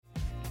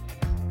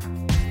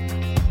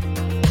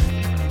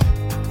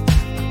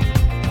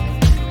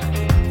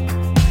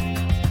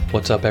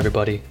What's up,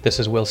 everybody?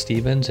 This is Will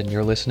Stevens, and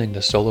you're listening to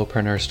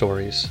Solopreneur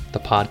Stories, the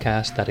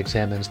podcast that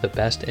examines the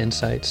best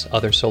insights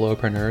other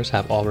solopreneurs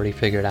have already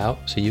figured out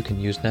so you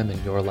can use them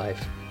in your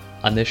life.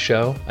 On this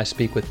show, I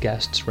speak with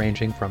guests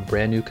ranging from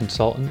brand new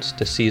consultants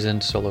to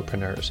seasoned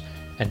solopreneurs,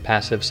 and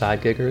passive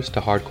side giggers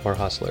to hardcore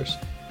hustlers.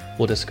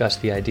 We'll discuss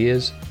the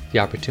ideas, the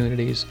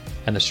opportunities,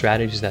 and the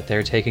strategies that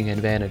they're taking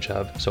advantage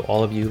of so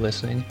all of you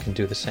listening can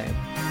do the same.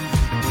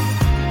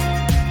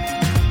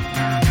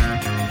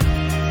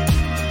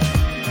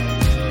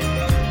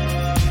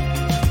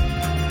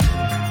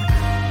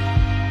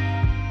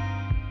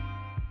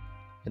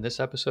 In this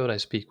episode, I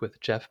speak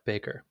with Jeff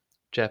Baker.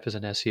 Jeff is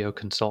an SEO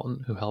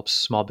consultant who helps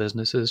small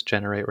businesses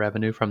generate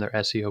revenue from their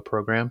SEO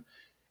program.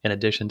 In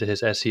addition to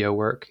his SEO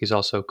work, he's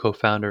also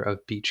co-founder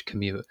of Beach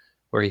Commute,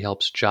 where he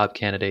helps job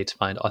candidates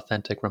find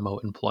authentic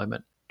remote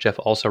employment. Jeff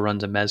also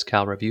runs a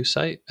mezcal review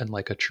site, and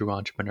like a true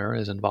entrepreneur,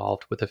 is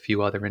involved with a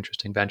few other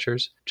interesting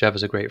ventures. Jeff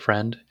is a great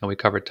friend, and we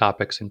covered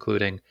topics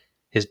including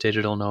his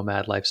digital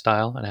nomad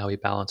lifestyle and how he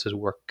balances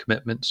work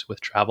commitments with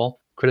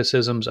travel,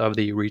 criticisms of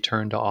the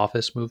return to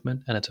office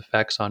movement and its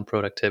effects on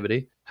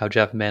productivity, how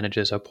Jeff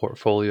manages a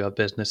portfolio of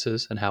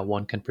businesses and how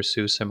one can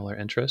pursue similar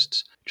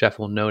interests. Jeff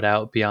will no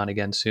doubt be on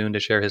again soon to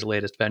share his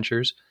latest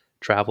ventures,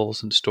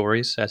 travels, and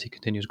stories as he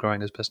continues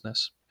growing his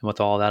business. And with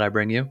all that, I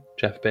bring you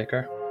Jeff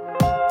Baker.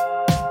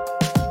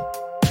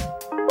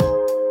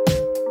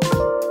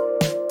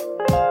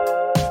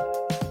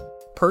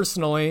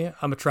 Personally,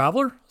 I'm a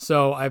traveler,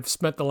 so I've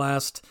spent the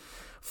last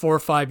 4 or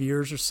 5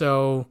 years or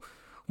so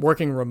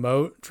working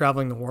remote,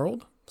 traveling the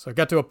world. So I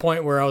got to a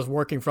point where I was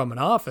working from an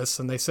office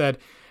and they said,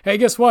 hey,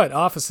 guess what?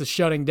 Office is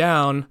shutting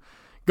down.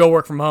 Go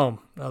work from home.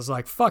 And I was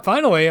like, fuck,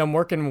 finally, I'm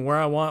working where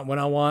I want, when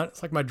I want.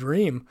 It's like my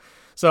dream.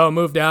 So I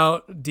moved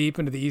out deep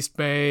into the East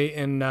Bay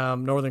in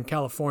Northern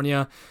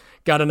California,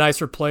 got a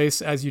nicer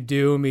place, as you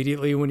do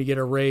immediately when you get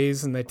a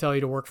raise and they tell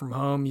you to work from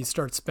home. You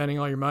start spending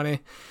all your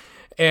money.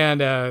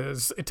 And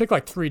it took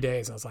like 3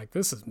 days. I was like,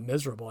 this is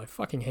miserable. I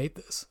fucking hate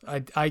this.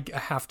 I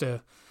have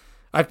to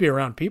be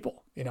around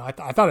people. You know, I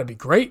thought it'd be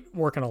great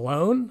working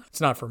alone.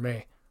 It's not for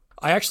me.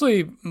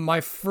 My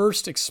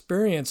first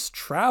experience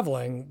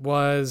traveling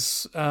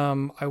was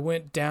I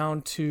went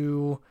down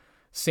to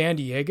San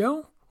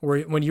Diego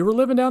when you were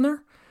living down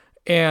there.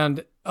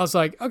 And I was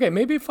like, okay,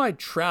 maybe if I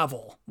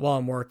travel while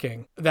I'm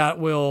working, that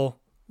will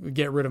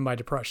get rid of my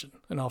depression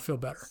and I'll feel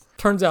better.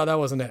 Turns out that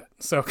wasn't it.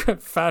 So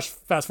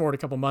fast forward a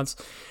couple months,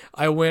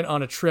 I went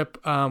on a trip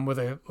with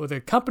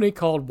a company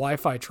called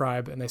Wi-Fi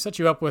Tribe, and they set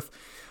you up with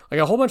like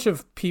a whole bunch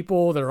of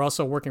people that are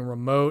also working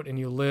remote, and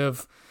you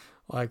live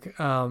like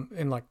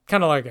in like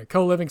kind of like a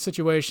co-living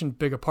situation,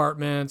 big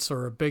apartments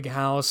or a big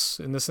house.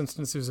 In this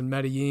instance, it was in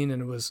Medellin,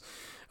 and it was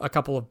a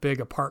couple of big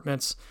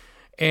apartments.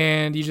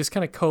 And you just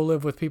kind of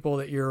co-live with people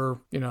that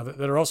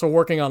that are also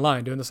working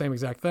online, doing the same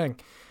exact thing.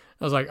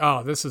 I was like,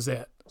 oh, this is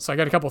it. So I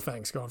got a couple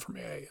things going for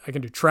me. I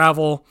can do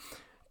travel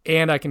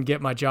and I can get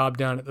my job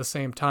done at the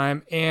same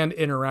time and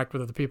interact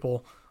with other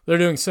people that are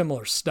doing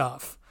similar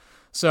stuff.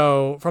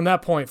 So from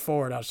that point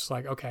forward, I was just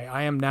like, okay,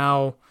 I am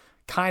now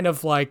kind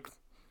of like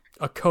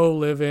a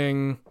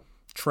co-living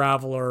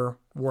traveler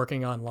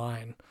working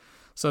online.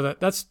 So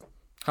that's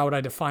how would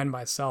I define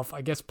myself?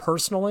 I guess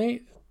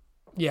personally,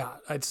 yeah,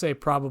 I'd say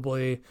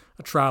probably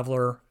a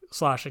traveler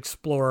 /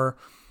 explorer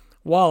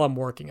while I'm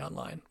working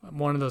online. I'm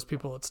one of those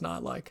people that's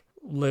not like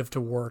live to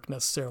work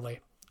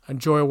necessarily. I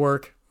enjoy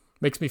work,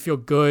 makes me feel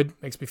good,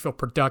 makes me feel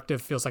productive,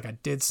 feels like I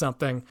did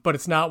something, but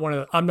it's not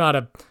I'm not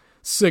a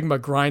Sigma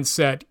grind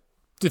set,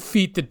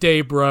 defeat the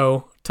day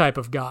bro type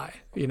of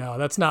guy. You know,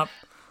 that's not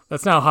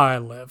how I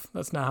live.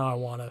 That's not how I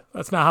want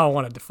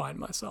to define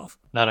myself.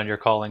 Not on your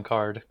calling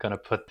card. Gonna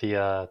put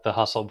the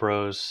hustle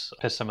bros,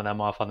 piss some of them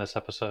off on this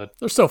episode.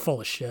 They're so full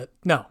of shit.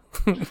 No,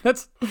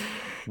 that's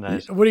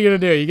nice. What are you gonna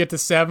do? You get to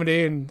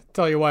 70 and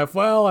tell your wife,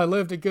 well, I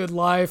lived a good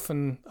life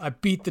and I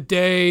beat the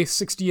day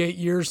 68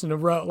 years in a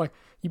row. Like,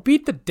 you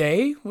beat the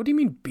day? What do you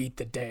mean beat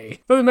the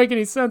day? Doesn't make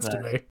any sense to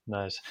me.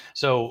 Nice.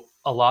 So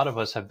a lot of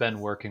us have been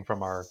working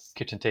from our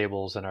kitchen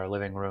tables and our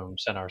living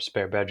rooms and our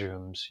spare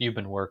bedrooms. You've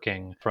been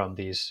working from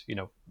these,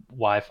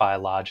 Wi-Fi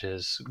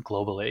lodges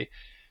globally.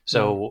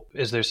 So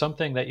is there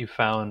something that you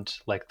found,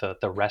 like the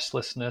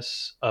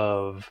restlessness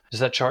of,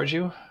 does that charge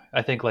you?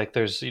 I think like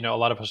there's, a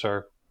lot of us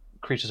are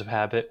creatures of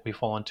habit. We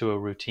fall into a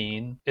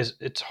routine.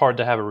 It's hard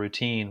to have a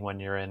routine when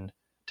you're in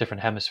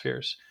different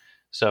hemispheres.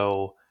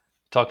 So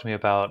talk to me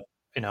about,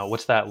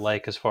 what's that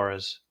like as far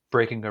as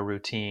breaking a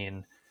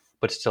routine,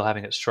 but still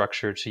having it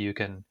structured so you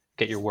can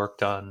get your work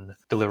done,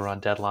 deliver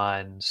on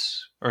deadlines,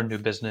 earn new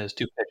business,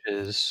 do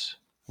pitches.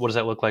 What does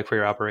that look like for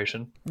your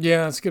operation?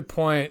 Yeah, that's a good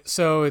point.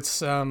 So it's,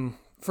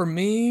 for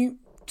me,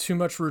 too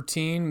much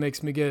routine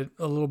makes me get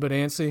a little bit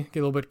antsy, get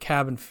a little bit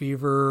cabin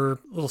fever,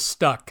 a little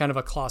stuck, kind of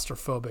a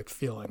claustrophobic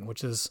feeling,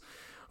 which is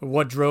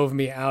what drove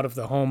me out of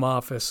the home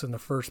office in the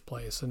first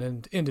place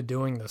and into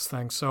doing this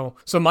thing. So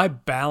my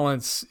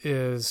balance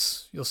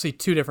is, you'll see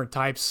two different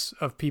types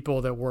of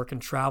people that work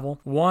and travel.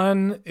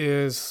 One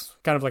is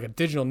kind of like a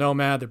digital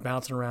nomad. They're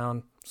bouncing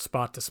around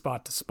spot to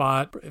spot to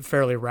spot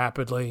fairly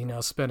rapidly,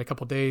 spend a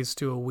couple days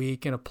to a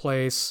week in a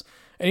place.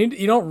 And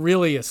you don't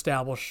really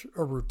establish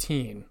a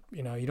routine.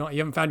 You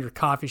haven't found your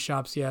coffee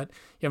shops yet.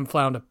 You haven't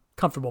found a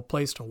comfortable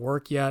place to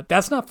work yet.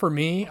 That's not for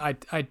me.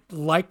 I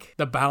like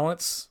the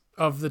balance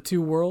of the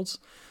two worlds.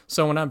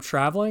 So when I'm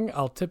traveling,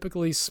 I'll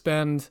typically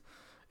spend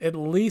at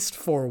least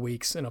 4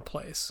 weeks in a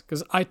place,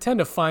 because I tend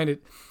to find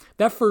it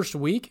that first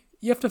week,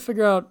 you have to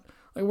figure out,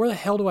 like, where the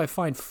hell do I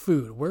find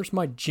food? Where's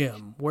my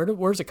gym?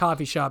 Where's a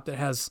coffee shop that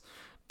has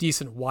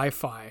decent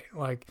Wi-Fi?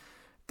 Like,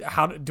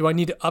 how do I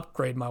need to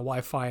upgrade my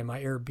Wi-Fi in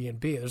my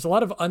Airbnb? There's a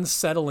lot of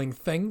unsettling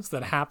things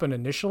that happen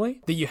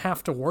initially that you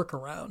have to work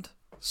around.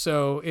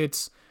 So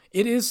it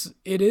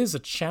is a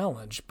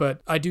challenge,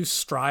 but I do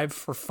strive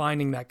for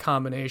finding that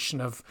combination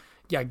of,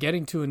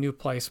 getting to a new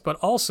place, but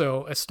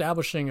also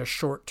establishing a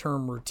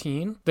short-term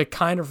routine that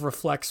kind of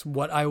reflects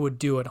what I would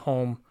do at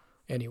home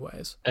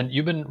anyways. And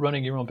you've been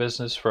running your own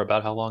business for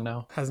about how long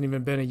now? Hasn't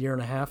even been a year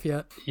and a half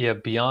yet. Yeah,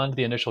 beyond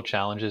the initial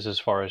challenges, as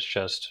far as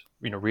just,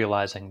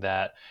 realizing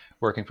that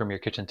working from your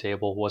kitchen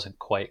table wasn't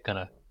quite going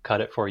to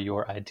cut it for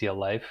your ideal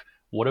life,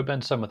 what have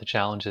been some of the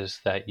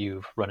challenges that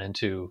you've run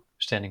into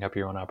standing up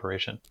your own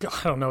operation?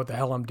 I don't know what the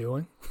hell I'm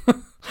doing.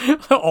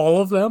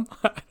 All of them?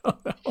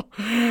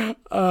 I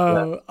don't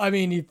know. I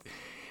mean,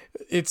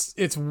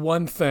 it's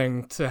one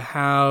thing to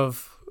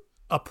have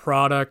a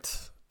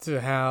product, to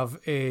have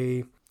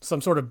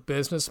some sort of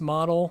business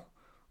model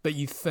that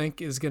you think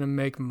is going to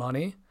make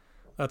money.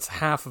 That's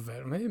half of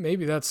it.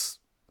 Maybe it's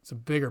a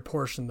bigger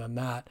portion than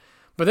that.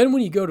 But then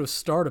when you go to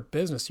start a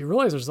business, you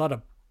realize there's a lot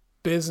of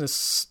business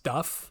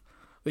stuff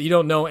that you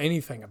don't know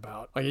anything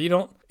about. Like,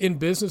 in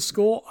business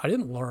school, I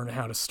didn't learn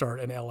how to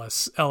start an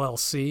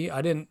LLC.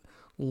 I didn't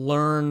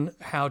learn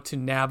how to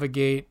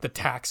navigate the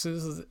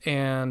taxes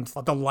and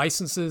the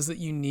licenses that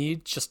you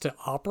need just to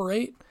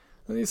operate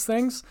these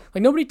things.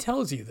 Like, nobody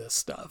tells you this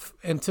stuff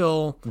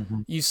until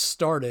you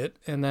start it.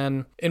 And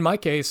then in my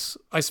case,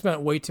 I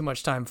spent way too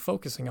much time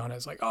focusing on it.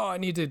 It's like, oh, I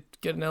need to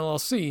get an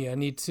LLC. I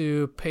need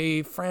to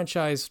pay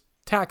franchise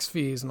tax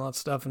fees and all that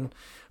stuff, and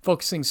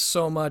focusing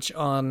so much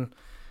on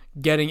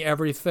getting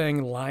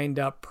everything lined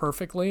up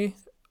perfectly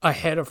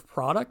ahead of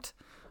product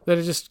that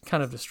it just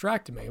kind of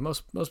distracted me.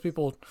 Most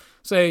people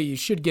say you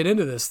should get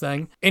into this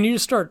thing, and you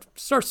just start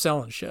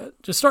selling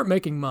shit. Just start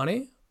making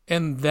money,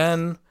 and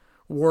then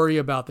worry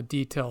about the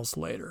details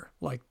later.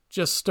 Like,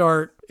 just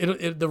start.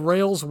 The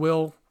rails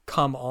will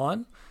come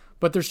on,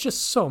 but there's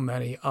just so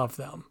many of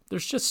them.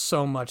 There's just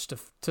so much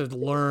to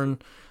learn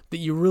that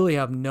you really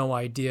have no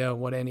idea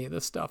what any of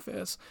this stuff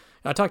is.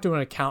 I talked to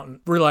an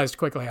accountant, realized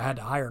quickly I had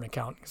to hire an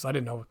accountant because I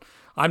didn't know.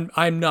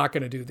 I'm not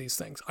going to do these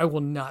things. I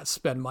will not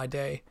spend my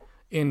day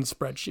in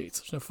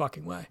spreadsheets. There's no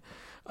fucking way.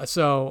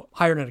 So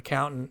hired an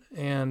accountant,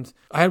 and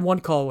I had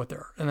one call with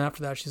her. And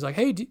after that, she's like,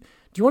 hey, do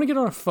you want to get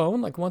on a phone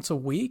like once a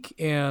week?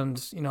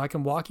 And, I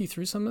can walk you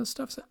through some of this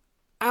stuff. I said,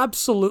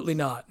 absolutely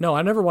not. No,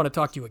 I never want to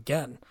talk to you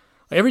again.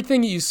 Like,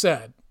 everything you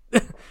said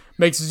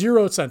makes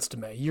zero sense to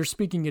me. You're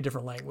speaking a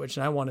different language,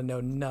 and I want to know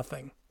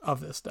nothing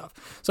of this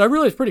stuff. So I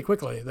realized pretty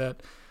quickly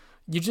that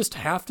you just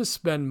have to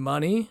spend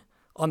money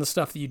on the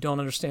stuff that you don't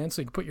understand,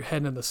 so you can put your head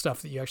into the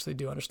stuff that you actually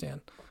do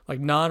understand. Like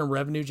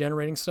non-revenue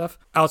generating stuff,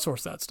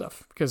 outsource that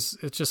stuff, because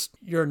it's just,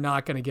 you're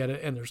not going to get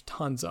it, and there's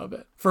tons of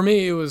it. For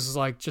me, it was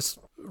like just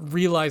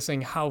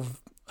realizing how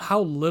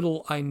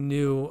little I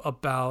knew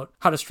about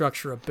how to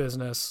structure a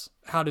business,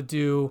 how to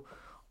do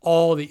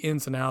all the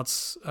ins and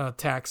outs,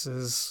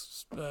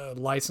 taxes,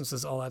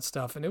 licenses, all that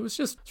stuff. And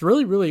it's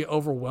really, really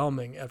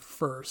overwhelming at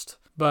first,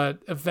 but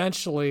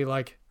eventually,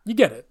 like, you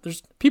get it.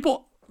 There's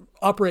people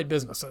operate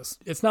businesses.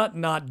 It's not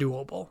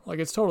doable. Like,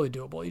 it's totally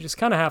doable. You just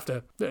kind of have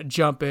to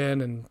jump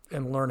in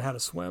and learn how to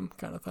swim,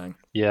 kind of thing.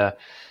 Yeah.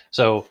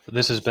 So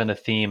this has been a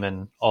theme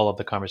in all of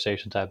the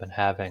conversations I've been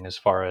having, as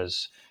far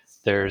as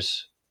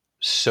there's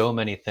so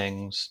many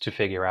things to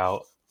figure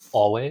out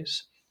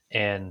always,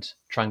 and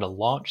trying to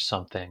launch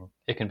something,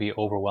 it can be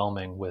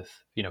overwhelming with,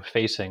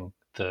 facing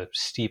the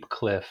steep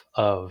cliff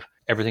of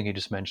everything you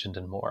just mentioned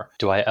and more.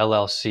 Do I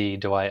LLC?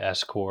 Do I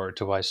S corp?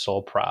 Do I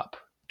sole prop?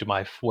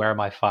 Where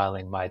am I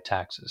filing my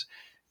taxes?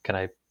 Can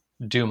I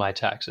do my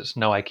taxes?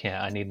 No, I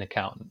can't. I need an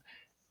accountant.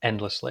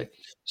 Endlessly.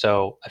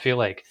 So I feel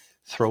like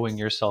throwing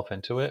yourself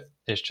into it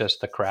is just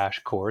the crash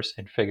course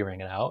in figuring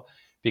it out,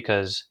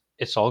 because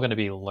it's all going to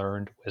be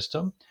learned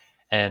wisdom.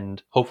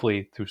 And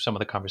hopefully through some of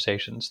the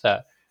conversations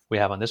that we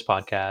have on this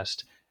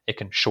podcast, it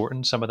can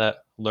shorten some of that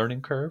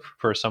learning curve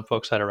for some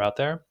folks that are out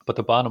there. But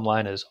the bottom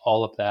line is,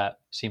 all of that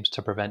seems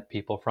to prevent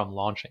people from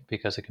launching,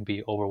 because it can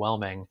be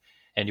overwhelming,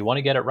 and you want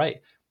to get it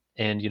right.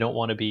 And you don't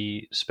want to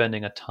be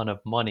spending a ton of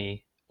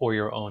money or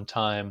your own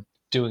time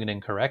doing it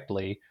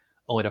incorrectly,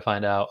 only to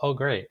find out, oh,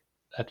 great,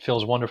 that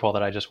feels wonderful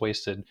that I just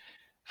wasted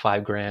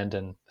 $5,000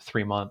 and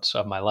 3 months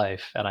of my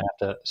life, and I have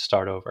to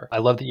start over. I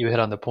love that you hit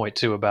on the point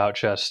too about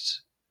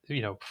just,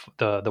 the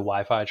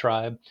Wi-Fi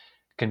tribe.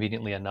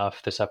 Conveniently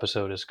enough, this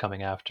episode is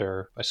coming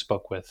after I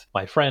spoke with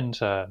my friend,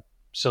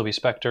 Sylvie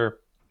Spector.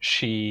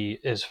 She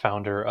is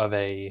founder of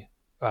a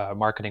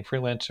marketing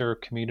freelancer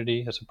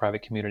community, as a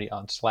private community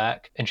on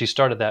Slack. And she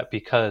started that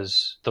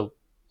because the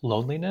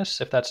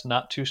loneliness, if that's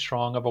not too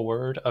strong of a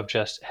word, of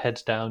just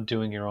heads down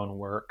doing your own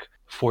work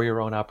for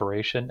your own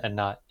operation and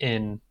not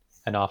in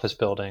an office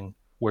building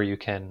where you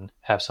can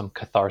have some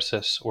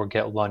catharsis or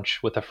get lunch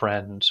with a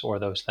friend or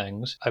those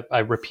things. I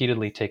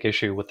repeatedly take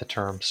issue with the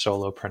term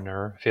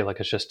solopreneur. I feel like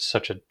it's just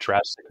such a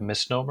drastic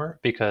misnomer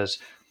because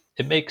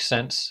it makes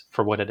sense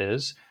for what it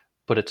is,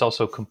 but it's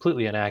also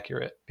completely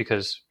inaccurate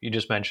because you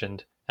just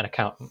mentioned an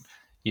accountant.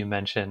 You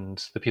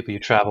mentioned the people you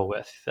travel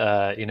with.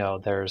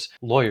 There's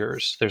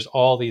lawyers. There's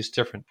all these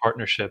different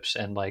partnerships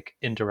and like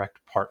indirect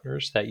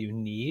partners that you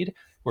need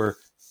where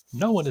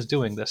no one is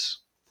doing this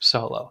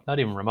solo, not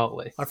even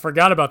remotely. I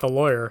forgot about the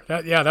lawyer.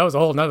 That was a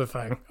whole nother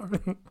thing.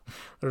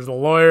 There's the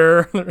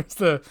lawyer, there's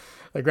the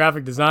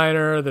graphic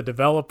designer, the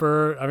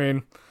developer. I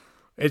mean,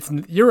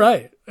 you're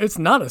right. It's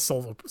not a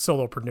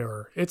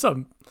solopreneur. It's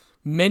a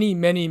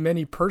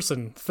many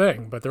person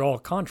thing, but they're all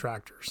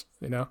contractors,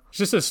 It's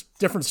just a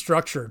different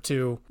structure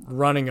to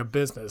running a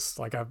business,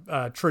 like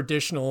a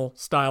traditional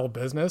style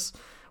business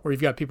where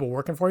you've got people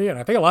working for you. And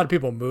I think a lot of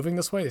people are moving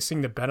this way. They're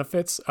seeing the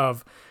benefits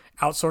of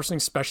outsourcing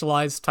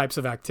specialized types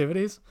of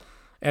activities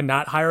and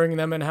not hiring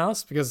them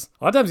in-house, because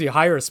a lot of times you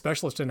hire a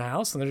specialist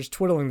in-house and they're just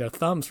twiddling their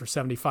thumbs for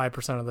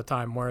 75% of the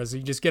time, whereas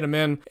you just get them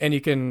in and you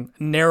can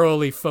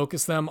narrowly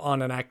focus them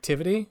on an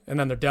activity and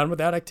then they're done with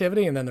that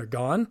activity and then they're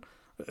gone.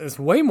 It's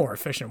a way more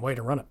efficient way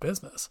to run a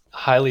business.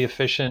 Highly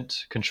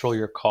efficient, control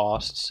your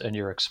costs and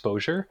your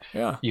exposure.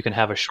 Yeah. You can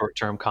have a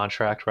short-term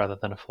contract rather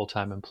than a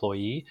full-time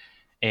employee.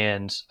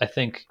 And I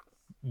think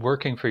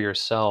working for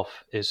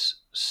yourself is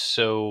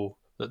so,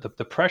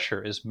 the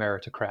pressure is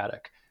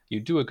meritocratic.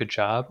 You do a good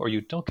job or you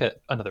don't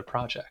get another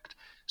project.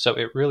 So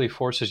it really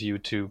forces you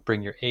to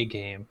bring your A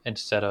game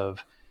instead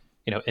of,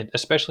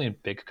 especially in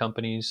big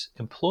companies,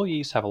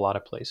 employees have a lot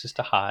of places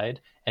to hide,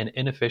 and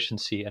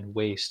inefficiency and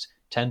waste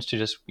tends to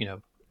just,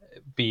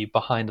 be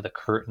behind the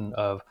curtain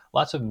of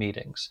lots of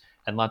meetings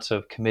and lots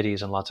of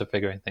committees and lots of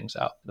figuring things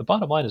out. The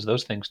bottom line is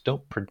those things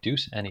don't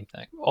produce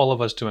anything. All of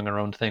us doing our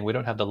own thing, we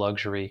don't have the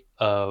luxury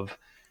of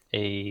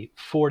a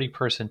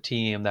 40-person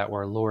team that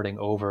we're lording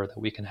over that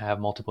we can have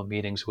multiple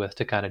meetings with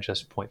to kind of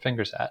just point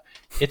fingers at.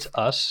 It's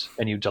us,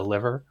 and you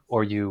deliver,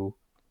 or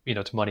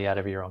it's money out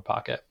of your own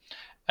pocket.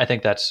 I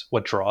think that's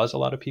what draws a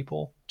lot of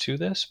people to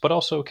this, but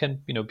also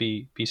can,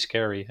 be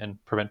scary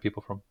and prevent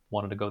people from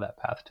wanting to go that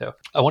path too.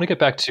 I want to get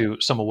back to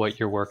some of what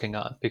you're working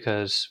on,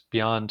 because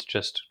beyond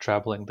just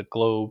traveling the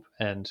globe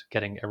and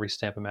getting every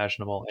stamp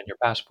imaginable in your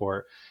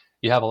passport,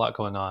 you have a lot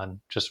going on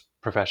just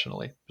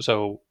professionally.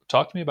 So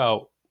talk to me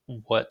about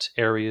what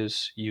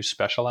areas you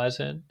specialize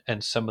in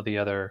and some of the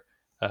other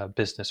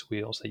business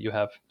wheels that you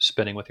have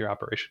spinning with your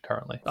operation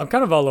currently. I'm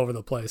kind of all over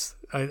the place.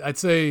 I'd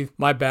say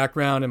my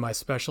background and my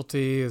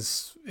specialty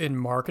is in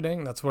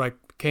marketing. That's what I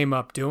came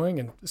up doing.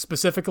 And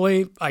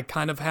specifically, I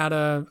kind of had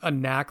a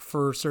knack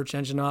for search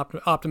engine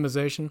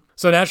optimization.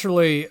 So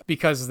naturally,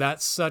 because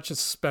that's such a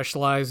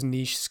specialized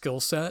niche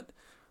skill set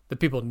that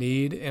people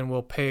need and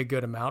will pay a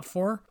good amount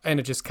for, and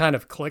it just kind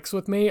of clicks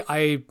with me,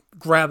 I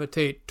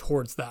gravitate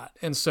towards that.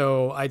 And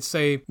so I'd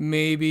say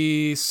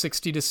maybe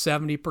 60 to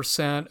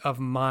 70% of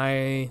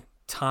my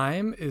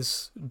time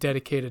is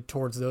dedicated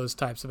towards those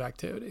types of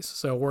activities.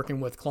 So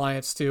working with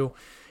clients to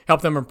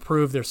help them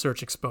improve their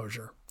search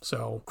exposure.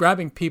 So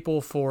grabbing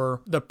people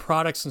for the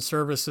products and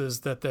services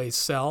that they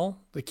sell,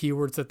 the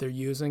keywords that they're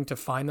using to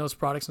find those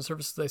products and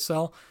services they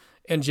sell,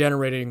 and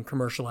generating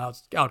commercial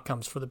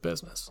outcomes for the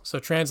business. So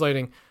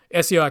translating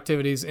SEO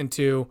activities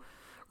into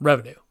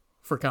revenue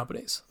for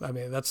companies. I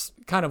mean, that's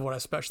kind of what I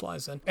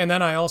specialize in. And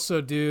then I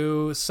also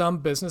do some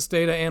business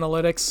data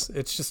analytics.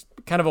 It's just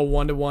kind of a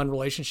one-to-one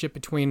relationship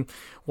between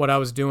what I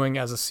was doing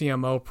as a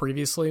CMO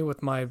previously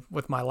with my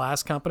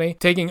last company,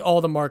 taking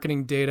all the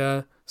marketing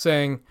data,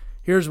 saying,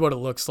 here's what it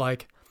looks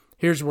like,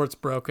 here's where it's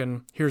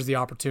broken, here's the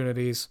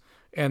opportunities,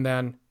 and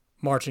then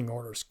marching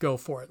orders, go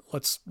for it.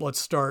 Let's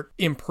start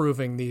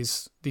improving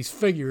these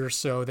figures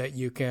so that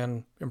you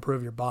can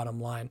improve your bottom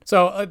line.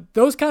 So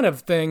those kind of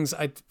things,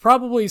 I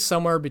probably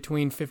somewhere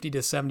between 50 to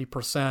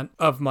 70%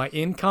 of my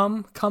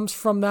income comes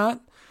from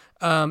that.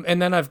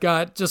 And then I've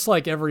got, just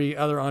like every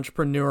other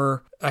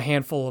entrepreneur, a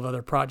handful of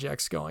other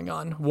projects going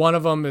on. One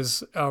of them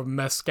is a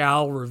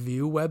mezcal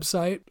review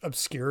website,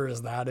 obscure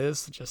as that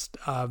is. Just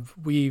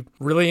we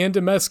really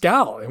into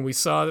mezcal, and we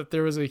saw that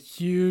there was a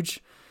huge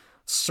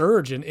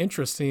surge in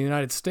interest in the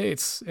United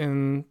States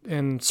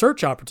in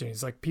search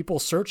opportunities. Like people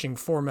searching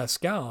for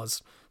mezcal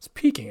is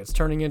peaking. It's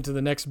turning into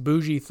the next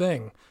bougie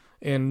thing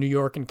in New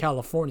York and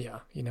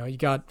California. You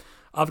got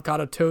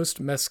avocado toast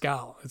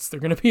mezcal. They're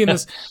going to be in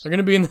this. They're going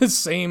to be in this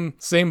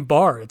same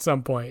bar at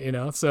some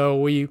point. So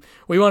we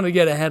wanted to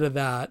get ahead of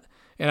that,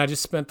 and I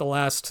just spent the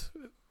last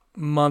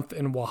month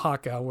in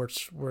Oaxaca,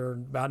 where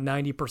about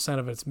 90%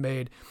 of it's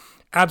made,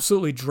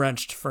 absolutely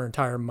drenched for an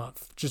entire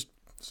month, just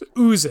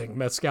oozing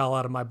mezcal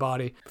out of my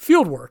body.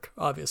 Field work,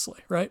 obviously,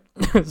 right?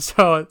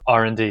 So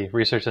R&D,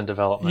 research and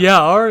development. yeah,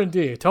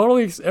 R&D,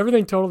 totally,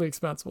 everything totally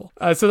expensible.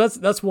 So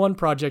that's one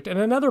project, and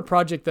another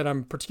project that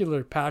I'm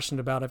particularly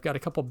passionate about. I've got a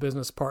couple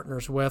business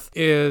partners with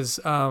is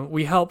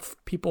we help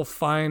people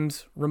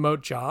find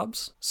remote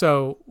jobs.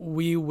 So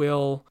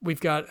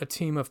we've got a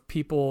team of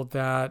people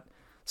that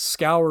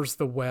scours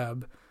the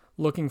web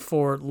looking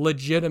for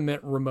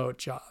legitimate remote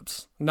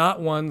jobs,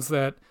 not ones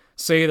that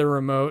say they're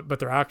remote, but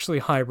they're actually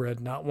hybrid,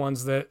 not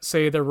ones that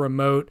say they're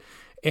remote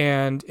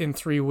and in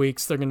 3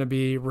 weeks they're going to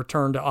be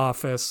returned to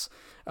office,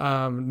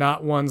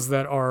 not ones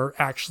that are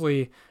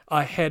actually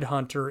a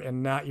headhunter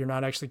and you're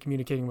not actually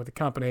communicating with the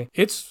company.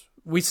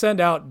 We send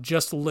out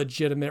just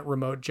legitimate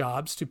remote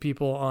jobs to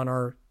people on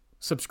our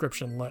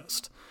subscription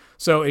list.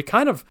 So it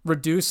kind of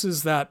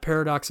reduces that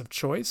paradox of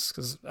choice,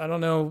 because I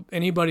don't know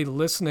anybody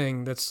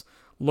listening that's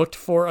looked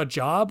for a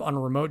job on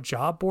remote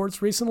job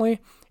boards recently.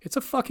 It's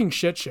a fucking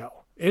shit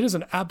show. It is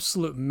an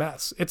absolute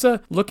mess. It's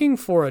looking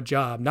for a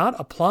job, not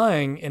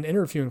applying and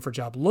interviewing for a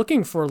job,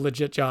 looking for a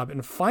legit job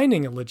and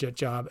finding a legit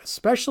job,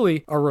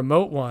 especially a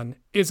remote one,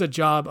 is a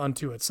job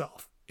unto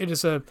itself. It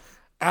is a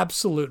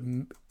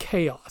absolute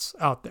chaos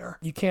out there.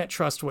 You can't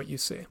trust what you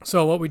see.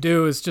 So what we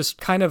do is just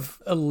kind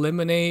of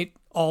eliminate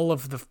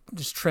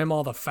just trim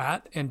all the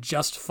fat and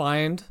just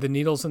find the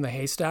needles in the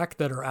haystack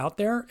that are out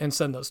there and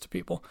send those to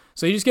people.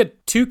 So you just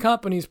get 2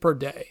 companies per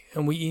day,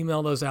 and we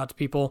email those out to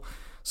people.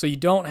 So you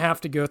don't have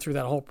to go through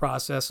that whole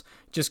process.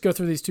 Just go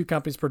through these 2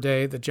 companies per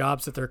day, new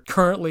jobs that they're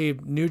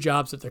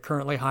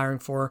currently hiring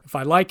for. If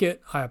I like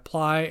it, I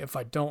apply. If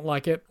I don't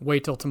like it,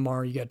 wait till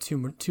tomorrow, you get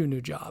two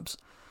new jobs.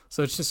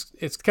 So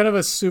it's kind of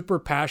a super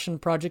passion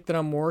project that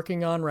I'm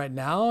working on right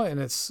now.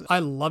 And I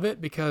love it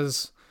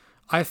because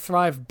I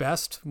thrive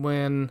best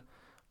when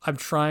I'm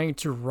trying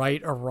to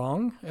right a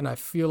wrong. And I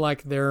feel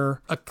like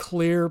they're a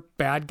clear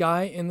bad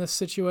guy in this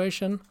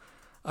situation.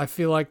 I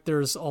feel like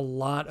there's a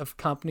lot of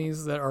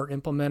companies that are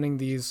implementing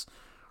these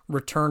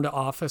return to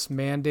office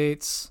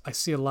mandates. I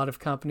see a lot of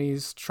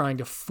companies trying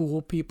to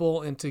fool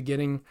people into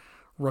getting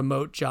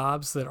remote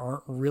jobs that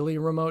aren't really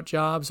remote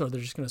jobs, or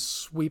they're just going to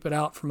sweep it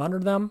out from under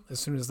them as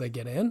soon as they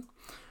get in.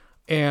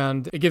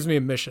 And it gives me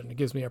a mission. It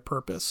gives me a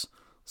purpose.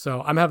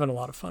 So I'm having a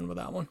lot of fun with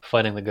that one.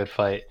 Fighting the good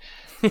fight.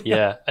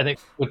 Yeah. I think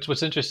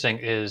what's interesting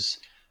is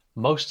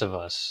most of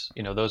us,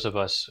 those of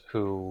us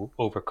who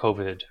over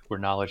COVID were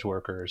knowledge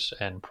workers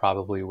and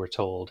probably were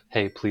told,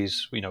 hey,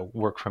 please,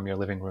 work from your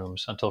living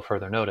rooms until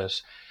further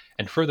notice.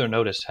 And further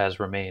notice has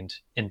remained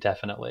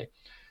indefinitely.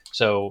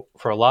 So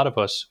for a lot of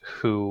us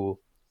who,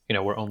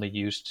 were only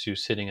used to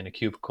sitting in a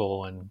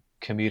cubicle and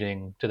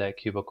commuting to that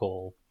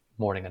cubicle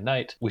morning and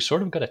night, we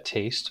sort of got a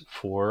taste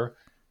for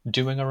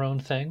doing our own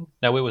thing.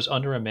 Now, it was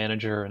under a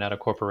manager and at a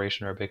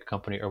corporation or a big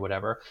company or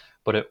whatever,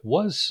 but it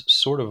was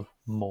sort of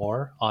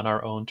more on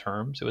our own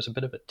terms. It was a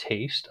bit of a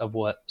taste of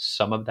what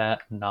some of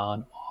that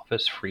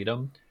non-office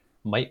freedom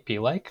might be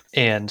like.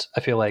 And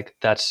I feel like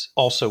that's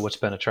also what's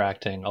been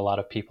attracting a lot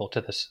of people to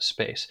this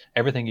space.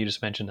 Everything you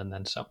just mentioned and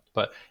then some,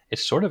 but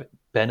it's sort of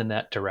been in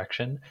that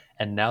direction.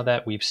 And now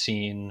that we've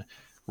seen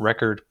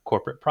record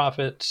corporate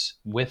profits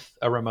with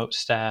a remote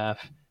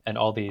staff and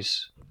all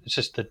these, it's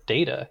just the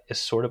data is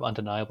sort of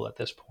undeniable at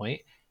this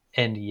point.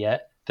 And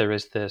yet there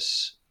is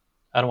this,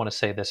 I don't want to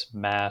say this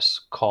mass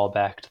call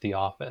back to the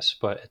office,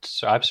 but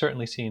I've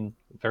certainly seen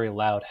very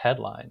loud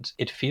headlines.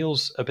 It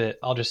feels a bit,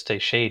 I'll just say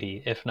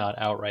shady, if not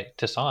outright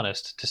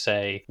dishonest, to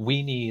say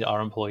we need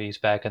our employees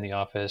back in the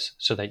office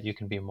so that you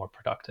can be more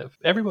productive.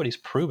 Everybody's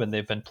proven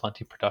they've been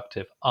plenty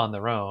productive on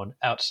their own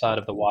outside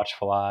of the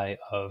watchful eye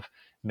of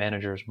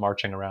managers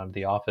marching around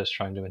the office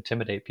trying to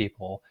intimidate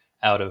people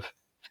out of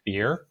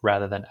fear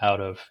rather than out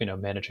of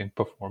managing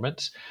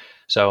performance.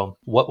 So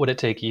what would it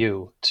take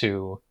you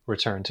to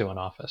return to an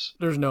office?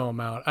 There's no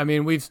amount. I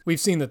mean, we've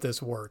seen that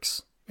this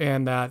works.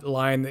 And that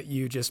line that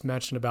you just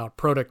mentioned about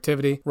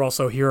productivity, we're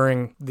also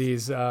hearing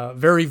these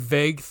very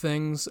vague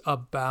things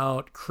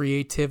about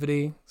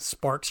creativity,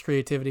 sparks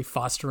creativity,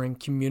 fostering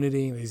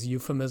community, these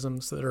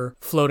euphemisms that are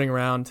floating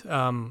around.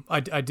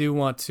 I do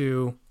want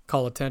to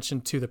call attention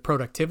to the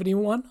productivity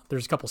one.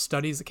 There's a couple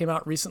studies that came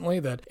out recently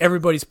that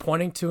everybody's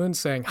pointing to and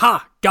saying,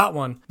 ha, got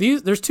one.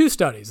 There's 2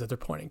 studies that they're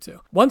pointing to.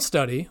 One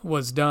study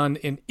was done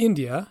in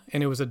India,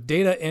 and it was a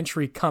data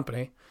entry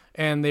company,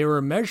 and they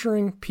were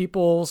measuring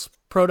people's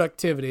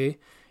productivity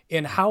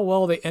in how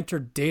well they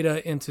entered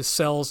data into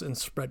cells and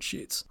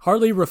spreadsheets.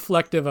 Hardly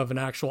reflective of an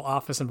actual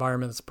office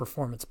environment that's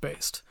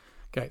performance-based.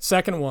 Okay.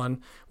 Second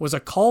one was a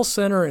call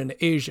center in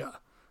Asia,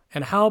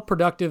 and how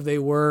productive they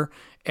were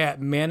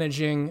at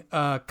managing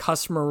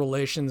customer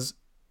relations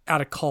at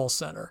a call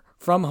center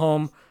from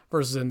home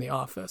versus in the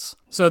office.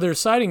 So they're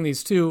citing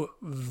these 2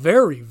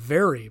 very,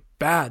 very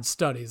bad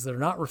studies that are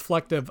not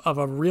reflective of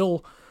a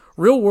real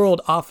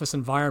world office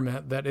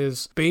environment that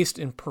is based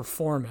in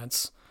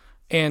performance,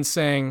 and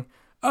saying,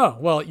 oh,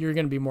 well, you're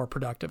going to be more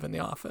productive in the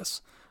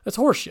office. That's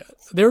horseshit.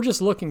 They were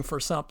just looking for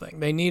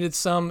something. They needed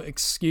some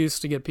excuse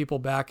to get people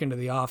back into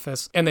the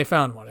office, and they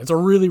found one. It's a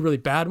really, really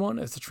bad one.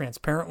 It's a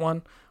transparent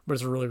one. but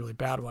it's a really, really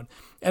bad one.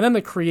 And then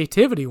the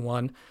creativity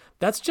one,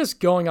 that's just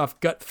going off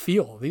gut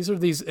feel. These are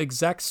these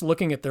execs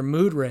looking at their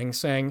mood ring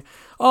saying,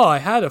 oh, I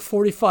had a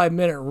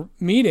 45-minute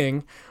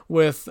meeting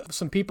with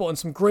some people and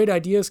some great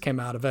ideas came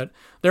out of it.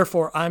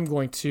 Therefore, I'm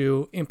going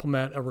to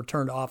implement a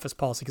return to office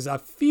policy because I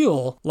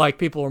feel like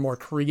people are more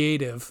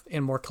creative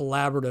and more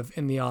collaborative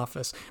in the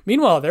office.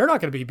 Meanwhile, they're not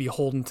going to be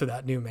beholden to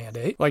that new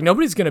mandate. Like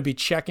nobody's going to be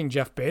checking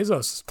Jeff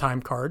Bezos'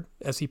 time card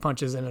as he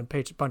punches in and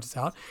punches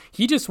out.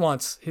 He just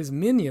wants his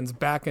minions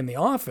back in the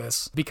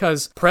office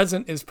because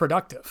present is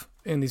productive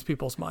in these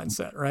people's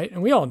mindset, right?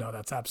 And we all know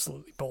that's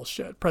absolutely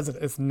bullshit.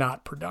 Present is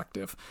not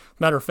productive.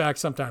 Matter of fact,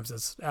 sometimes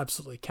it's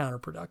absolutely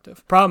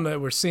counterproductive. Problem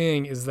that we're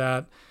seeing is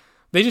that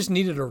they just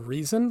needed a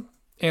reason,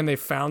 and they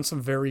found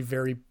some very,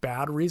 very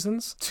bad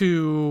reasons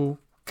to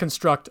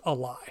construct a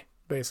lie.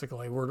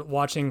 Basically, we're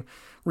watching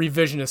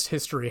revisionist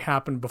history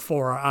happen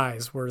before our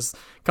eyes, whereas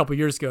a couple of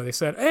years ago they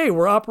said, hey,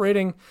 we're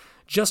operating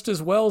just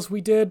as well as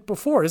we did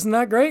before. Isn't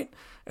that great?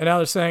 And now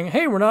they're saying,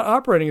 hey, we're not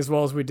operating as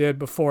well as we did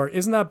before.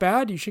 Isn't that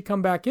bad? You should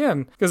come back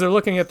in. Because they're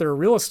looking at their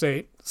real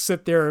estate,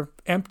 sit there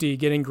empty,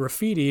 getting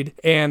graffitied,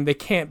 and they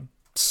can't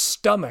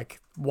stomach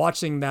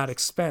watching that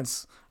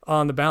expense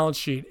on the balance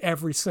sheet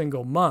every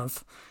single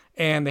month.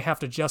 And they have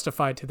to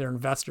justify it to their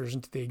investors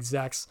and to the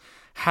execs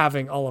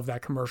having all of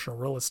that commercial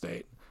real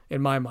estate,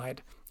 in my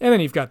mind. And then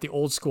you've got the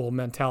old school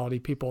mentality,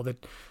 people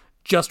that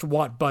just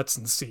want butts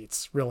and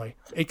seats, really,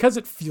 because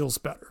it feels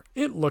better.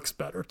 It looks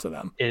better to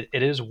them. It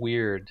is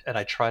weird, and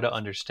I try to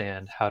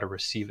understand how to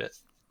receive it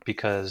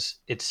because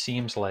it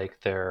seems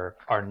like there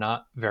are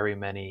not very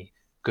many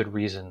good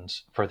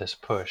reasons for this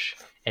push,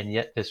 and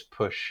yet this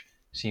push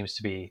seems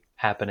to be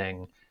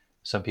happening.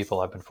 Some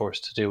people have been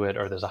forced to do it,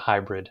 or there's a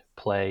hybrid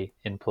play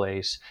in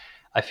place.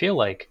 I feel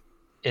like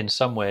in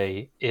some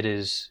way it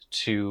is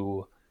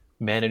to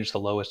manage the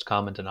lowest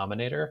common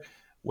denominator,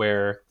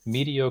 where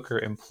mediocre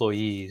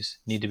employees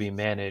need to be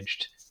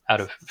managed out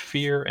of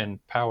fear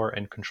and power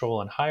and control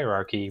and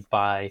hierarchy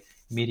by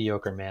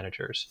mediocre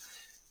managers.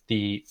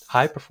 The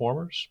high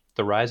performers,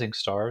 the rising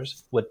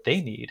stars, what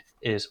they need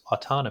is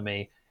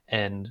autonomy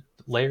and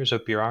layers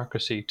of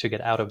bureaucracy to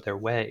get out of their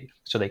way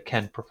so they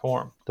can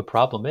perform. The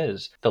problem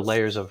is the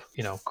layers of,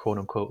 quote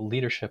unquote,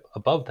 leadership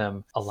above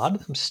them, a lot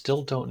of them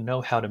still don't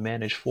know how to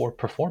manage for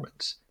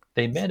performance.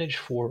 They manage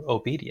for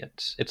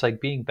obedience. It's like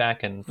being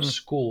back in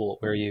school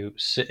where you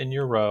sit in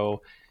your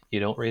row, you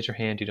don't raise your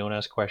hand, you don't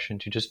ask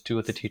questions, you just do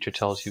what the teacher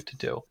tells you to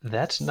do.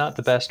 That's not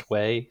the best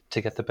way to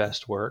get the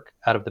best work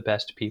out of the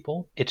best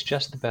people. It's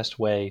just the best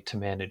way to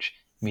manage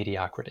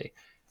mediocrity,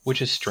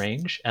 which is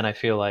strange. And I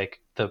feel like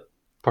the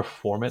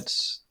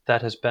performance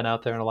that has been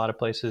out there in a lot of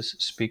places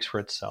speaks for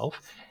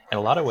itself. In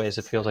a lot of ways,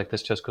 it feels like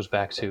this just goes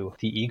back to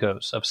the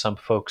egos of some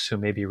folks who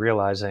may be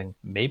realizing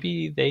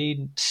maybe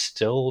they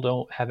still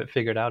don't have it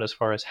figured out as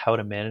far as how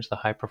to manage the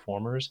high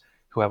performers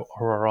who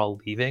are all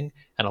leaving.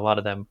 And a lot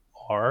of them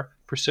are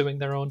pursuing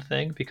their own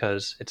thing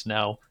because it's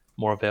now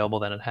more available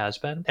than it has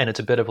been. And it's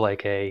a bit of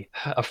like a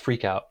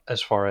freak out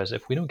as far as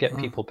if we don't get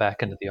people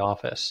back into the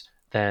office,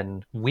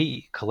 then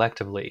we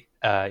collectively,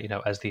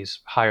 as these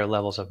higher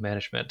levels of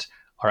management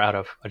are out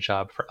of a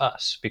job for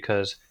us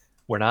because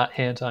we're not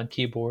hands-on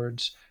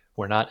keyboards.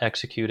 We're not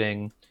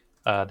executing.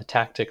 The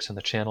tactics and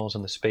the channels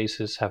and the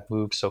spaces have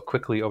moved so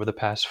quickly over the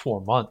past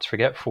 4 months,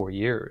 forget 4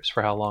 years,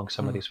 for how long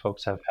some of these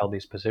folks have held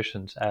these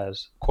positions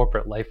as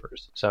corporate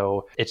lifers.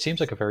 So it seems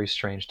like a very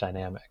strange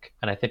dynamic.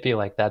 And I feel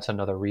like that's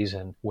another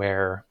reason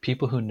where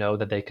people who know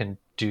that they can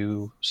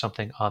do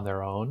something on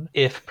their own,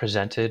 if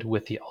presented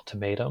with the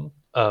ultimatum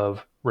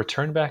of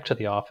return back to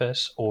the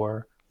office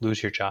or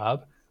lose your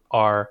job,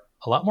 are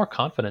a lot more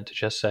confident to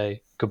just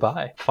say,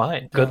 goodbye,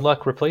 fine, good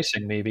luck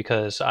replacing me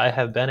because I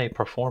have been a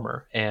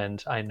performer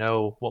and I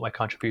know what my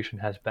contribution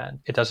has been.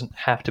 It doesn't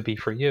have to be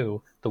for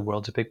you. The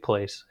world's a big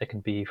place. It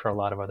can be for a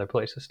lot of other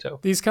places too.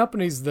 These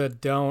companies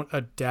that don't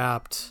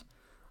adapt,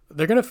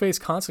 they're going to face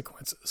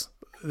consequences.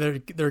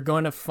 They're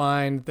going to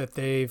find that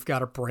they've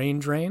got a brain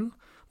drain.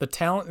 The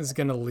talent is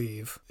going to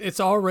leave. It's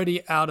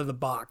already out of the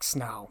box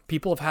now.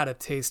 People have had a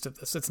taste of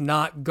this. It's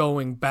not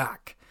going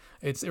back.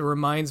 It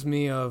reminds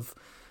me of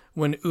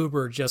when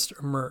Uber just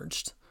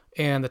emerged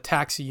and the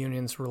taxi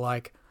unions were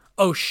like,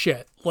 oh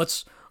shit,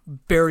 let's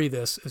bury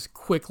this as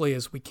quickly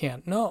as we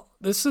can. No,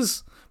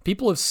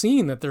 people have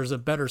seen that there's a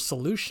better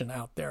solution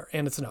out there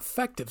and it's an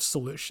effective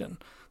solution.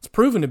 It's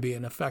proven to be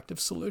an effective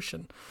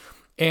solution.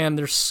 And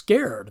they're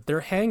scared.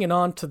 They're hanging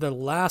on to the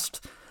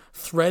last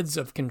threads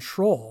of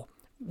control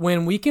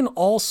when we can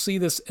all see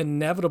this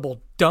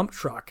inevitable dump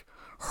truck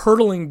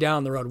hurtling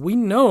down the road. We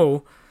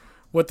know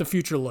what the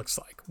future looks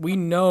like. We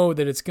know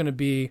that it's going to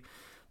be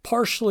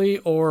partially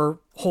or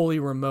wholly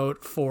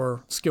remote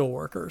for skill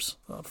workers,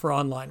 for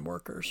online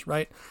workers,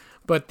 right?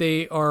 But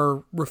they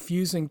are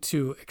refusing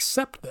to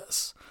accept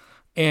this.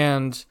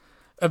 And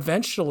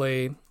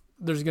eventually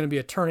there's going to be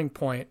a turning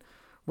point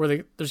where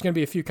there's going to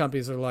be a few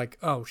companies that are like,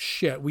 oh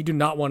shit, we do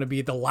not want to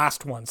be the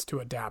last ones to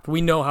adapt.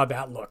 We know how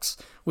that looks.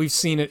 We've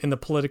seen it in the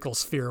political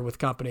sphere with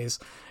companies,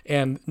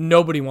 and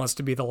nobody wants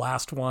to be the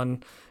last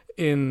one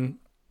in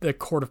the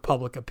court of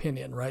public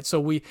opinion, right?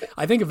 So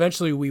I think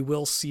eventually we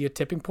will see a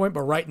tipping point,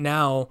 but right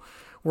now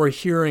we're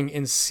hearing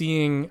and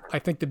seeing, I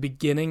think, the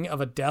beginning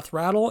of a death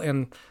rattle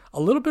and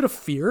a little bit of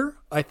fear.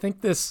 I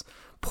think this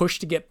push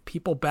to get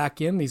people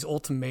back in, these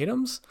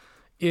ultimatums,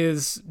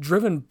 is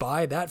driven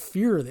by that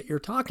fear that you're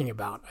talking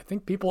about. I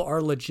think people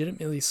are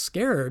legitimately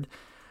scared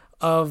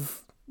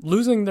of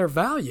losing their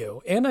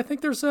value. And I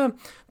think there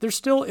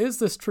still is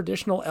this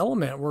traditional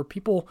element where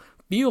people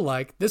feel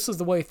like this is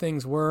the way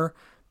things were,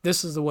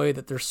 this is the way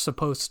that they're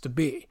supposed to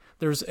be.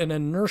 There's an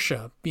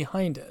inertia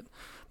behind it.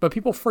 But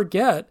people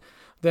forget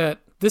that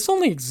this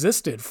only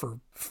existed for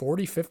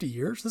 40, 50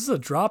 years. This is a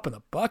drop in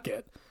the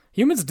bucket.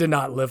 Humans did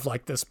not live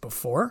like this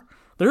before.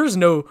 There is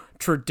no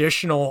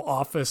traditional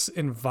office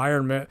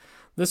environment.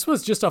 This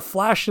was just a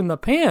flash in the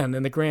pan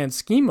in the grand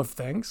scheme of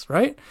things,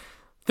 right?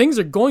 Things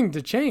are going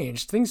to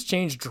change. Things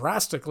change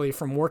drastically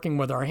from working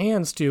with our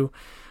hands to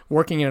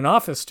working in an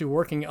office to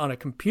working on a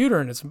computer,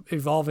 and it's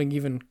evolving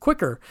even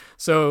quicker.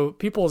 So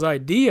people's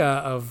idea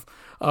of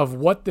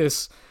what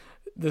this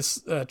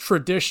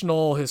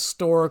traditional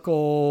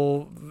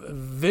historical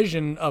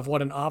vision of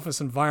what an office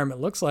environment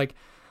looks like,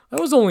 that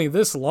was only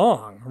this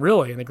long,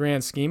 really, in the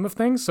grand scheme of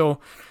things. So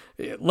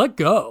let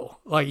go.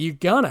 Like, you're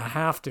gonna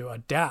have to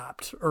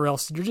adapt, or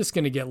else you're just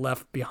gonna get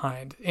left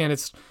behind. And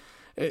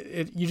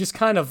you just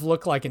kind of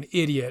look like an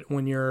idiot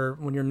when you're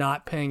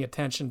not paying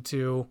attention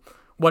to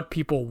what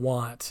people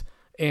want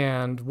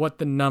and what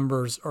the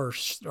numbers are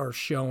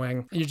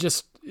showing. You're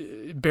just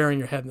burying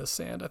your head in the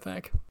sand, I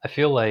think. I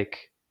feel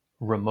like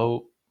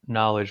remote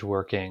knowledge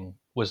working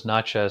was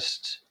not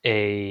just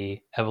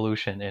a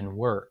evolution in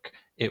work.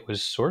 It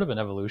was sort of an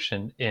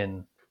evolution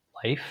in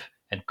life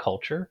and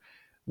culture,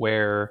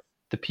 where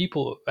the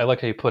people, I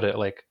like how you put it,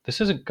 like,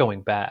 this isn't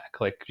going back.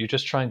 Like, you're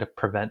just trying to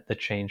prevent the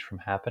change from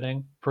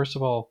happening. First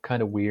of all,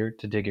 kind of weird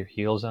to dig your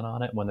heels in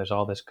on it when there's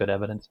all this good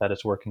evidence that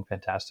it's working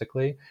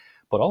fantastically.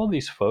 But all of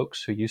these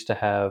folks who used to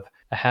have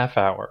a half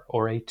hour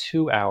or a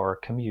 2 hour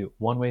commute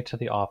one way to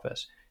the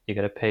office, you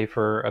got to pay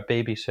for a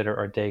babysitter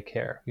or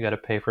daycare. You got to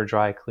pay for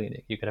dry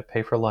cleaning. You got to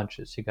pay for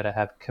lunches. You got to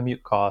have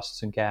commute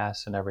costs and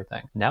gas and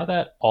everything. Now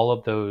that all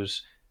of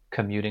those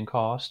commuting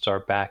costs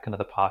are back into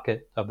the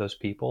pocket of those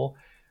people,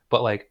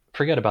 but like,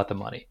 forget about the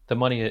money. The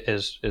money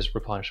is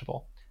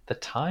replenishable. The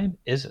time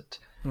isn't.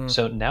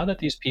 So now that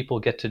these people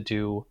get to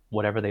do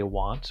whatever they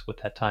want with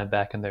that time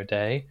back in their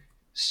day,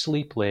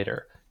 sleep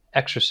later,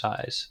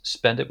 exercise,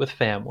 spend it with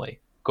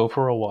family, go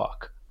for a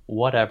walk,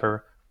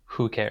 whatever,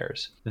 who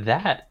cares?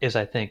 That is,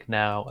 I think,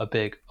 now a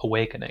big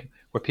awakening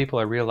where people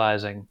are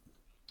realizing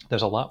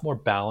there's a lot more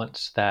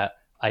balance that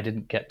I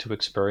didn't get to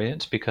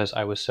experience because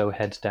I was so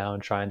heads down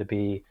trying to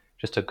be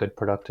just a good,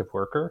 productive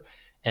worker.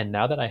 And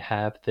now that I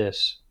have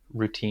this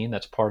routine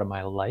that's part of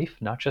my life,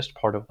 not just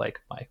part of like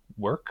my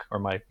work or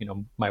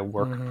my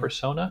work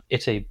persona,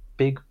 it's a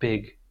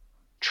big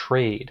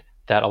trade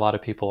that a lot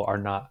of people are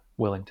not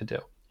willing to do.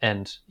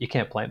 And you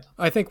can't blame them.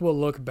 I think we'll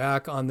look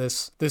back on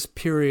this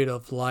period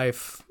of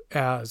life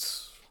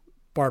as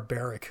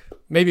barbaric.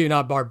 Maybe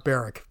not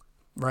barbaric,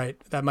 right?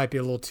 That might be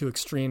a little too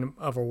extreme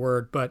of a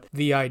word, but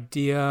the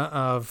idea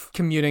of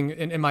commuting,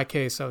 in my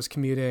case, I was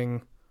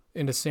commuting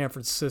into San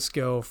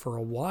Francisco for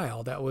a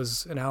while. That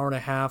was an hour and a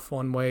half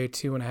one way,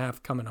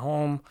 2.5 coming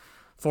home,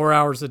 4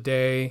 hours a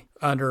day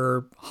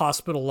under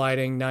hospital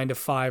lighting, 9 to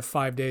 5,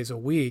 5 days a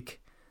week.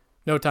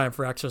 No time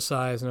for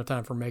exercise, no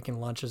time for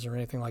making lunches or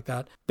anything like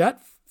that.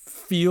 That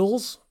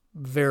feels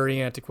very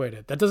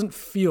antiquated. That doesn't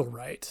feel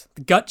right.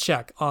 The gut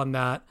check on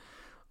that,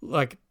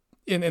 like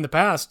in the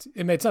past,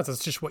 it made sense.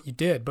 That's just what you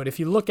did. But if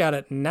you look at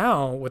it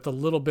now with a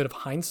little bit of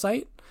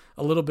hindsight,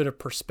 a little bit of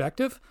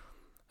perspective,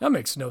 that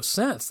makes no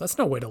sense. That's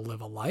no way to live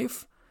a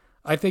life.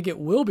 I think it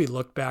will be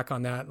looked back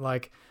on that,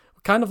 like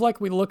kind of like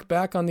we look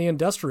back on the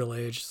industrial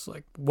age. It's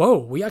like, whoa,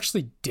 we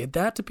actually did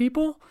that to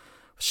people?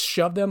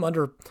 Shoved them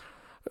under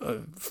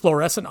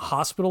fluorescent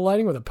hospital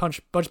lighting with a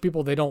bunch of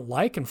people they don't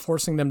like and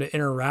forcing them to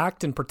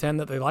interact and pretend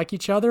that they like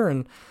each other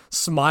and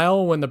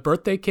smile when the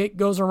birthday cake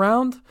goes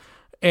around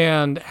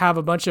and have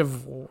a bunch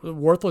of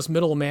worthless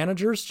middle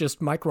managers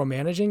just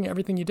micromanaging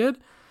everything you did.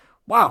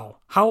 Wow,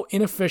 how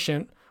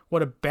inefficient.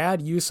 What a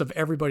bad use of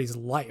everybody's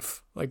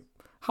life. Like,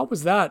 how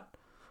is that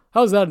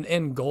an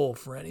end goal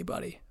for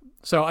anybody?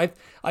 So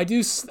I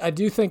do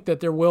think that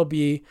there will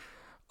be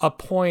a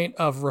point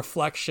of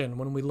reflection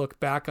when we look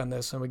back on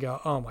this and we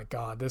go, oh my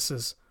God, this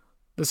is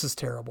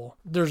terrible.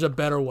 There's a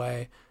better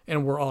way,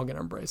 and we're all going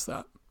to embrace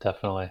that.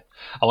 Definitely.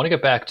 I want to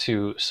get back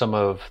to some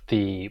of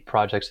the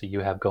projects that you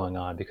have going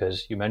on,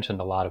 because you mentioned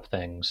a lot of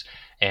things,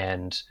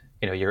 and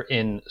you're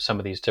in some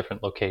of these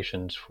different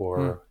locations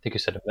for, I think you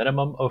said a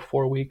minimum of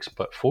 4 weeks,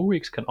 but 4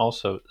 weeks can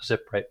also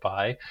zip right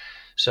by.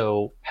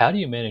 So how do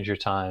you manage your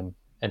time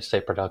and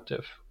stay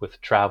productive with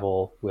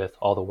travel, with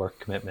all the work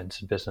commitments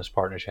and business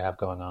partners you have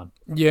going on?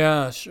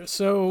 Yeah, sure.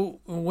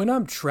 So when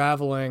I'm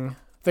traveling,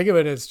 think of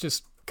it as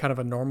just kind of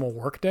a normal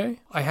work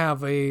day. I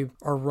have a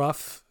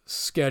rough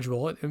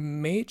schedule. It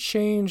may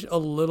change a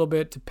little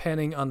bit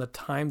depending on the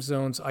time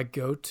zones I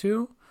go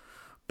to,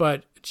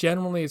 but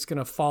generally it's going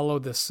to follow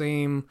the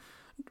same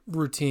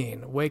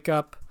routine. Wake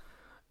up,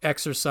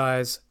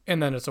 exercise,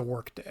 and then it's a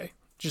work day.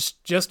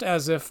 Just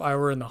as if I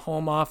were in the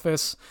home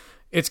office,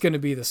 it's going to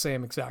be the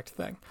same exact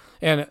thing.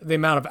 And the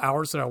amount of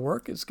hours that I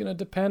work is going to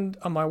depend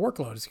on my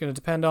workload. It's going to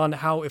depend on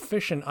how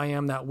efficient I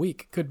am that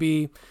week. Could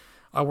be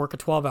I work a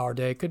 12-hour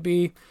day. Could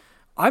be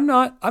I'm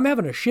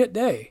having a shit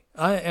day.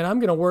 And I'm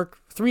going to work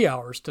 3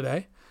 hours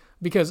today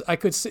because I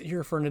could sit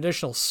here for an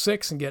additional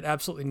 6 and get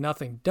absolutely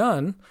nothing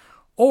done.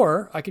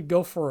 Or I could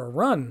go for a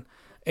run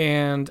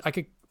and I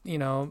could,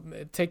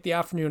 take the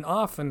afternoon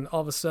off, and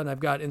all of a sudden I've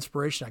got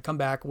inspiration. I come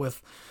back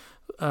with,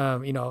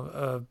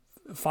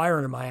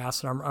 fire in my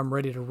ass, and I'm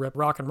ready to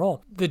rock and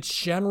roll. The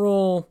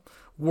general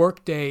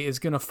work day is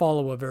going to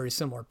follow a very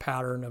similar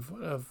pattern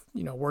of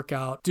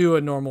workout, do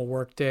a normal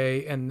work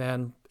day, and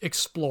then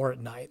explore at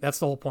night. That's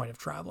the whole point of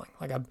traveling.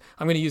 Like I'm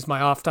going to use my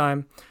off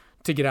time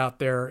to get out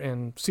there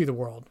and see the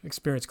world,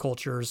 experience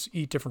cultures,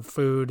 eat different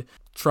food,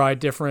 try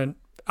different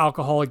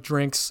alcoholic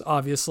drinks,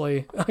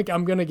 obviously. Like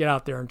I'm going to get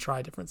out there and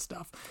try different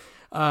stuff.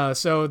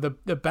 So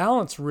the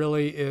balance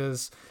really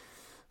is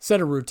set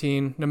a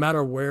routine no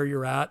matter where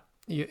you're at.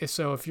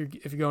 So if you're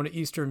going to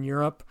Eastern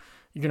Europe,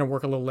 you're going to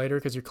work a little later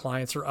because your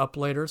clients are up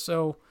later.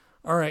 So,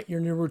 all right, your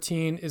new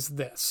routine is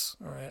this.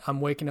 All right,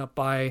 I'm waking up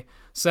by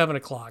 7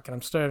 o'clock and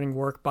I'm starting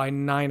work by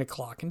 9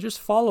 o'clock, and just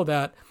follow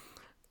that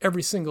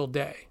every single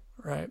day,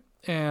 right?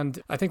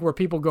 And I think where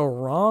people go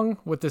wrong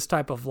with this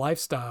type of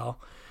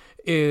lifestyle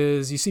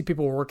is you see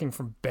people working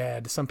from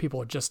bed. Some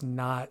people are just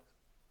not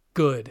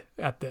good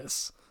at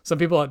this. Some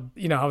people,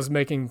 I was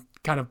making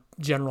kind of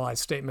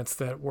generalized statements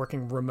that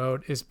working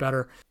remote is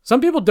better.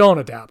 Some people don't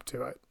adapt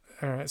to it.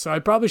 All right. So I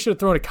probably should have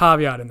thrown a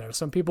caveat in there.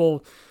 Some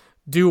people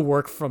do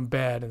work from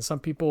bed, and some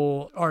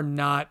people are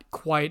not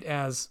quite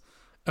as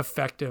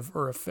effective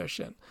or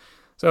efficient.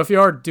 So if you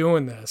are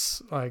doing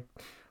this, like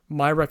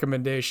my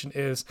recommendation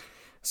is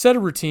set a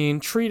routine,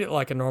 treat it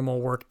like a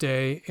normal work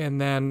day,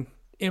 and then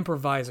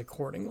improvise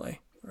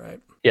accordingly, right?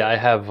 Yeah, I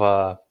have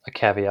a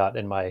caveat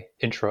in my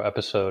intro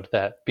episode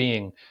that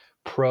being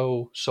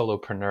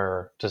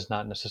pro-solopreneur does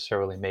not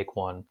necessarily make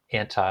one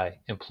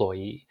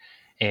anti-employee.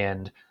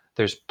 And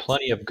there's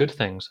plenty of good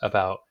things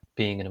about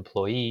being an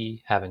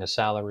employee, having a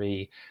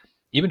salary,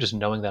 even just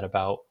knowing that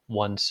about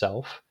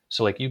oneself.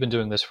 So like you've been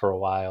doing this for a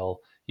while,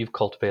 you've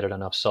cultivated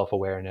enough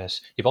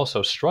self-awareness. You've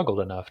also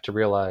struggled enough to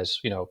realize,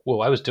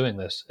 whoa, I was doing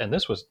this and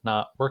this was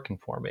not working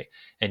for me.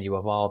 And you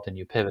evolved and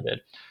you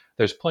pivoted.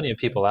 There's plenty of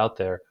people out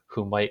there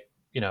who might,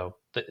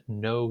 that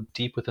know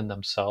deep within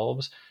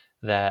themselves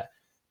that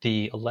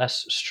the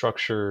less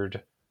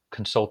structured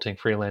consulting,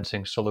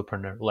 freelancing,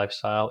 solopreneur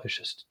lifestyle is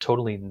just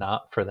totally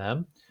not for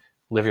them.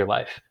 Live your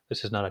life.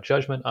 This is not a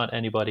judgment on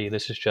anybody.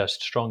 This is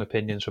just strong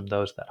opinions from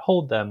those that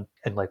hold them.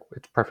 And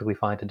it's perfectly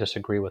fine to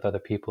disagree with other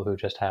people who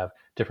just have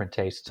different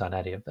tastes on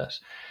any of this.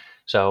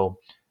 So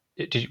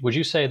would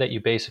you say that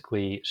you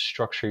basically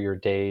structure your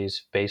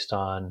days based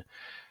on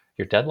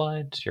your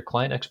deadlines, your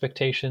client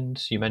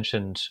expectations? You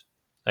mentioned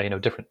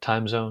different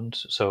time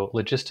zones. So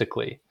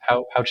logistically,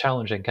 how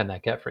challenging can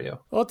that get for you?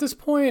 Well, at this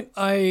point,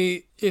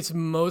 it's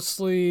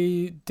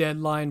mostly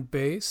deadline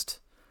based,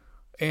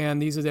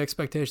 and these are the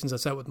expectations I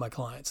set with my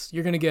clients.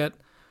 You're going to get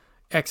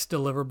X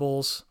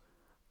deliverables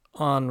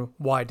on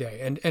Y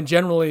day, and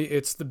generally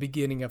it's the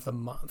beginning of the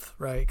month,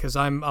 right? Because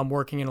I'm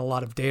working in a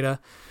lot of data,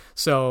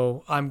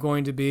 so I'm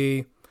going to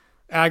be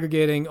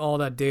aggregating all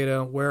that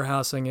data,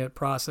 warehousing it,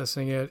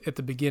 processing it at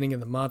the beginning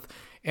of the month.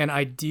 And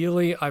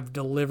ideally, I've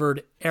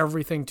delivered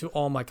everything to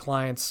all my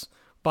clients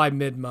by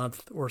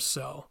mid-month or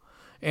so.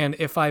 And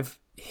if I've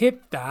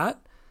hit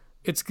that,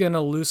 it's going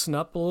to loosen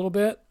up a little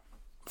bit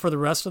for the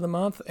rest of the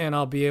month, and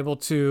I'll be able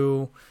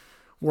to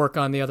work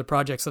on the other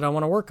projects that I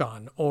want to work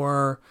on.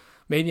 Or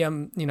maybe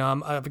I've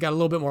got a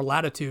little bit more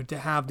latitude to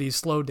have these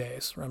slow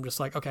days where I'm just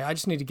like, okay, I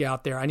just need to get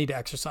out there. I need to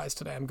exercise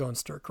today. I'm going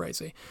stir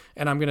crazy.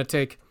 And I'm going to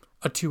take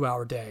a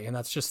 2-hour day, and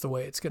that's just the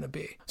way it's going to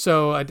be.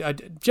 So I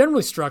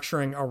generally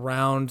structuring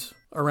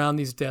around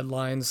these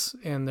deadlines,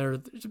 and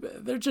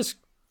they're just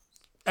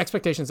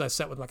expectations I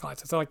set with my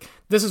clients. It's like,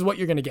 this is what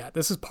you're going to get.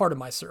 This is part of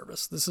my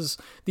service.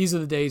 These are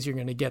the days you're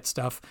going to get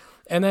stuff,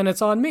 and then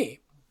it's on me.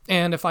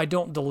 And if I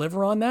don't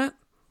deliver on that,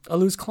 I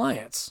lose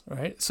clients,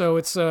 right? So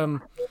it's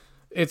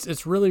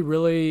really,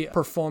 really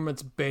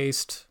performance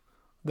based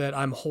that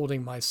I'm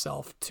holding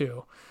myself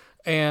to,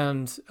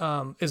 and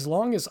as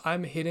long as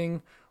I'm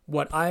hitting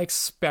what I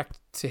expect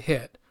to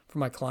hit for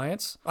my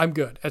clients, I'm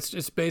good.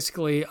 It's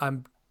basically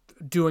I'm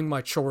doing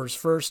my chores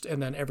first,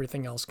 and then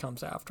everything else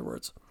comes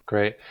afterwards.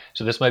 Great.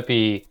 So this might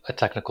be a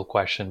technical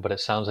question, but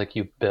it sounds like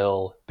you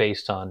bill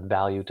based on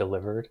value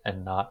delivered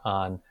and not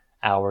on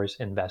hours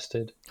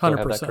invested. 100%. Do I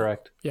have that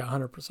correct? Yeah,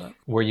 100%.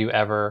 Were you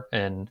ever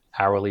an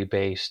hourly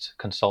based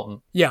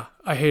consultant? Yeah,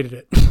 I hated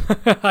it.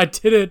 I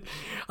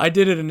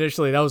did it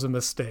initially. That was a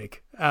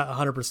mistake.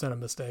 100% a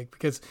mistake,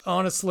 because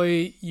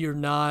honestly,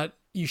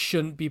 you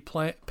shouldn't be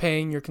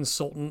paying your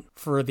consultant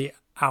for the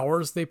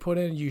hours they put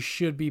in. You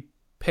should be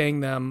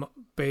paying them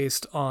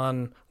based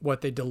on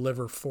what they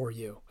deliver for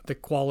you, the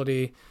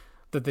quality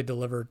that they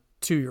deliver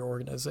to your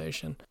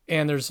organization.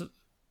 And there's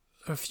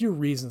a few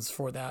reasons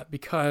for that,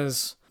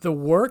 because the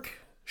work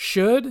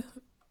should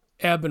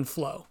ebb and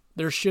flow.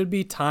 There should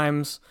be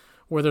times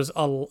where there's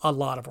a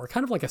lot of work,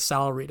 kind of like a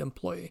salaried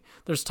employee.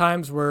 There's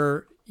times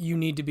where you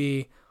need to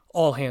be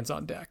all hands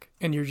on deck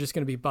and you're just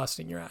going to be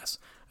busting your ass,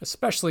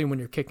 especially when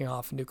you're kicking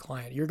off a new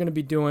client. You're going to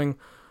be doing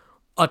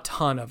a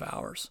ton of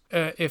hours.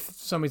 If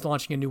somebody's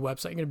launching a new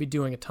website, you're going to be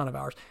doing a ton of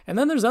hours. And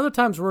then there's other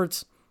times where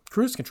it's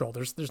cruise control.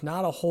 There's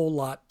not a whole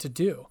lot to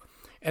do.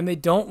 And they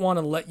don't want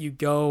to let you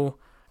go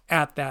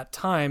at that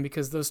time,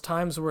 because those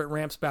times where it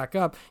ramps back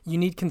up, you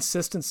need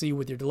consistency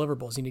with your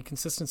deliverables. You need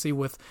consistency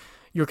with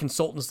your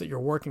consultants that you're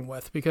working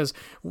with, because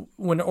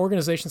when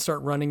organizations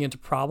start running into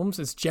problems,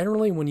 it's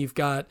generally when you've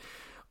got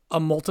a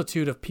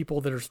multitude of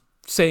people that are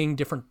saying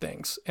different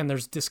things and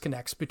there's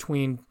disconnects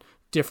between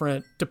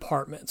different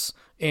departments,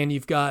 and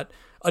you've got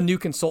a new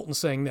consultant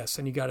saying this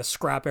and you got to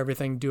scrap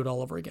everything, do it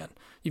all over again.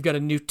 You've got a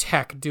new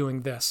tech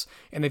doing this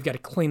and they've got to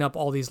clean up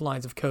all these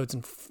lines of codes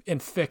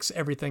and fix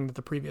everything that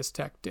the previous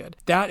tech did.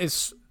 That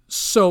is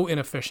so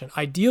inefficient.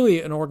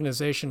 Ideally, an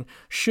organization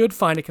should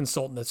find a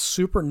consultant that's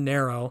super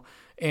narrow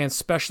and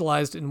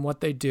specialized in what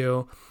they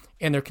do,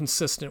 and they're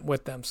consistent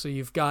with them. So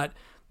you've got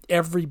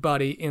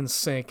everybody in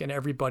sync and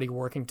everybody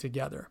working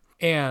together.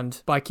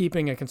 And by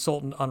keeping a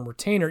consultant on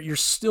retainer, you're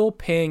still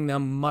paying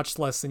them much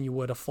less than you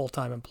would a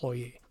full-time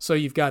employee. So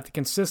you've got the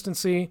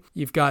consistency,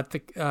 you've got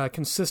the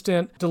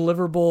consistent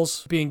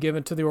deliverables being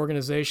given to the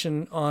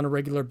organization on a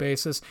regular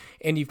basis,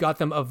 and you've got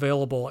them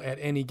available at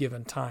any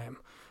given time,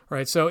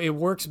 right? So it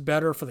works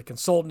better for the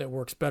consultant, it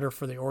works better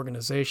for the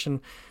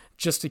organization,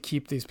 just to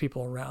keep these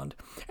people around.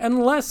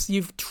 Unless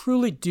you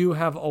truly do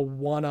have a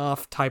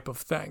one-off type of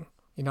thing.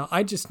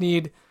 I just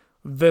need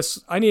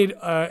this, I need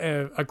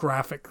a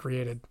graphic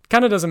created.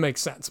 Kind of doesn't make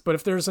sense, but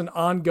if there's an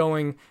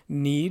ongoing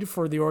need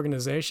for the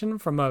organization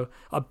from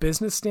a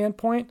business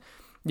standpoint,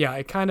 yeah,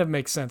 it kind of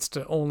makes sense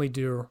to only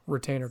do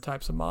retainer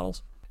types of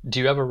models. Do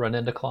you ever run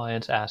into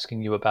clients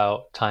asking you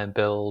about time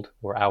billed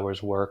or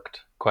hours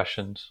worked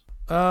questions?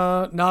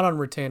 Not on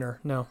retainer,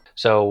 no.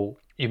 So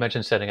you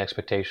mentioned setting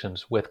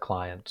expectations with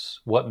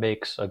clients. What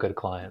makes a good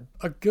client?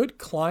 A good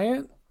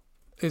client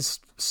is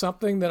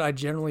something that I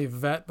generally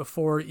vet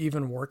before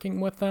even working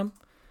with them.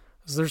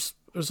 There's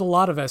a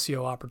lot of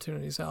SEO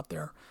opportunities out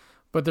there,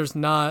 but they're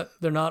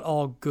not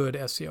all good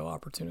SEO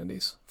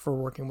opportunities for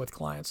working with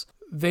clients.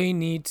 They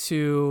need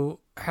to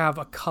have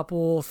a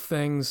couple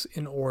things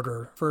in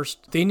order.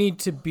 First, they need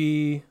to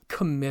be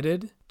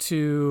committed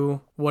to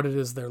what it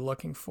is they're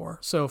looking for.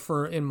 So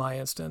in my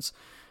instance,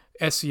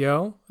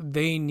 SEO,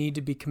 they need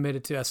to be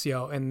committed to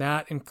SEO, and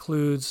that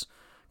includes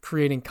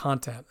creating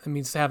content. It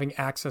means having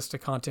access to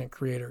content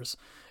creators.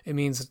 It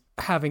means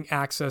having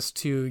access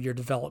to your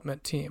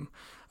development team.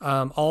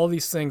 All of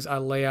these things I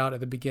lay out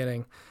at the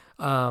beginning.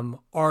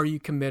 Are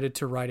you committed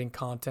to writing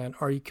content?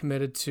 Are you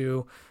committed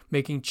to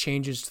making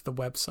changes to the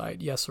website?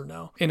 Yes or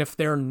no? And if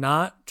they're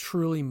not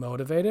truly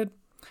motivated,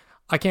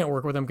 I can't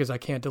work with them because I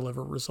can't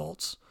deliver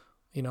results.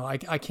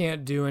 I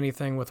can't do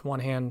anything with one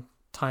hand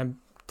tied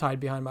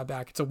behind my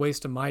back. It's a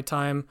waste of my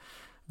time.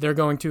 They're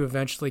going to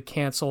eventually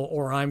cancel,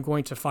 or I'm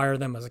going to fire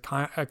them as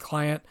a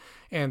client,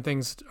 and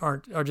things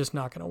are just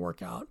not going to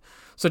work out.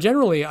 So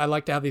generally, I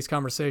like to have these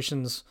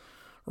conversations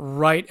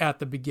right at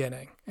the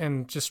beginning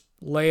and just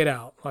lay it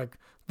out. Like,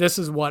 this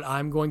is what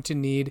I'm going to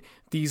need.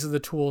 These are the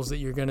tools that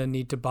you're going to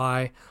need to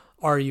buy.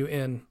 Are you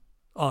in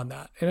on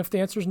that? And if the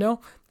answer is no,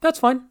 that's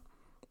fine.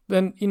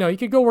 Then, you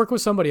could go work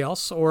with somebody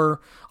else, or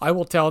I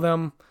will tell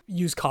them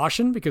use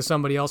caution because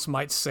somebody else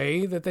might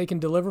say that they can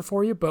deliver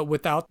for you, but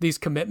without these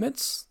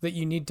commitments that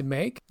you need to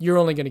make, you're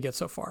only going to get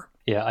so far.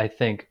 Yeah, I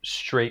think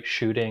straight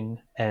shooting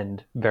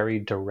and very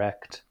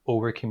direct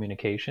over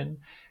communication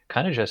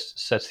kind of just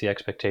sets the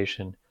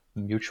expectation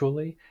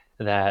mutually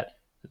that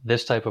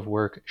this type of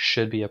work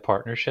should be a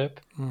partnership.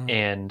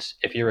 And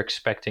if you're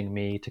expecting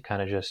me to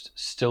kind of just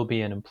still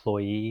be an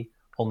employee,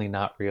 only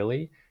not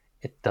really,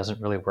 it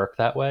doesn't really work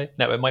that way.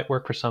 Now, it might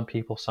work for some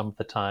people some of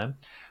the time,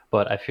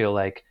 but I feel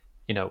like,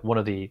 one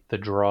of the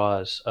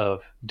draws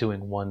of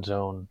doing one's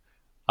own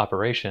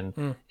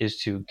operation is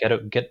to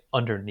get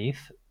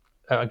underneath,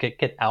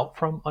 get out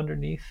from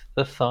underneath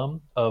the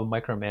thumb of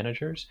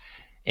micromanagers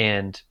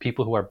and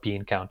people who are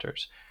bean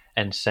counters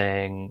and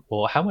saying,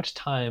 well, how much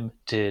time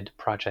did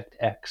Project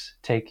X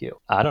take you?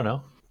 I don't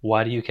know.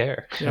 Why do you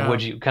care? Yeah.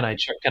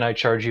 Can I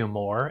charge you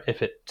more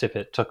if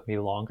it took me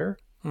longer?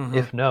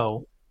 If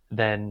no,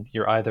 then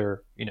you're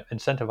either,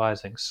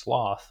 incentivizing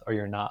sloth or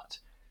you're not.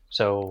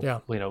 So, Yeah.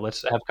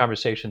 Let's have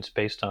conversations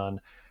based on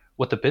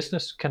what the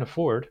business can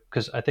afford.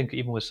 Because I think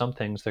even with some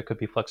things, there could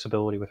be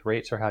flexibility with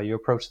rates or how you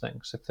approach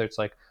things. If it's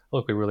like,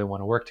 look, we really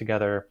want to work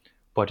together,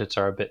 budgets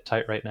are a bit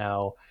tight right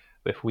now.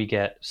 If we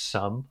get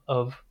some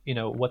of,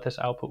 what this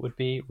output would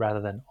be rather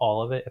than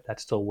all of it, if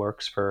that still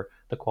works for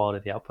the quality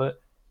of the output,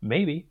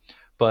 maybe.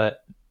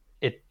 But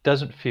it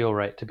doesn't feel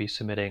right to be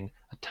submitting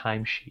a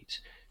timesheet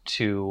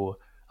to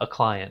a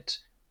client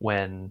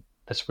when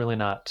that's really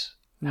not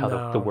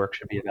how the work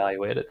should be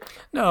evaluated.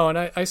 No, and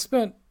I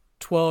spent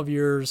 12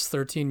 years,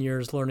 13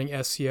 years learning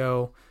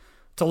SEO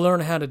to learn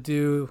how to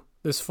do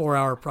this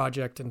 4-hour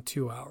project in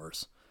 2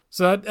 hours.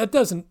 So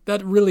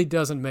that really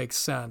doesn't make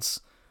sense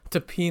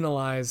to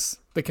penalize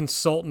the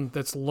consultant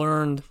that's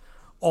learned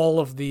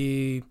all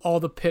the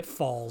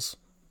pitfalls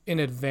in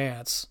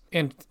advance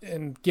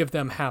and give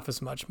them half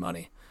as much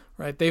money,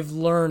 right? They've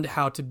learned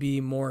how to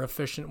be more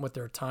efficient with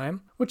their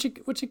time, which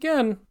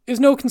again is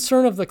no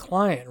concern of the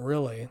client,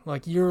 really.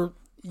 Like you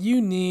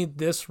need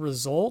this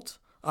result.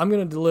 I'm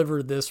going to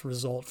deliver this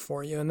result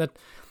for you, and that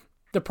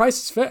the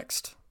price is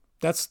fixed.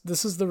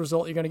 This is the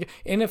result you're going to get.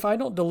 And if I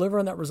don't deliver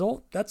on that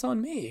result, that's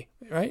on me,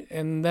 right?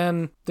 And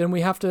then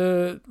we have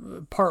to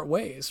part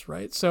ways,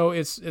 right? So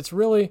it's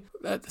really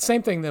the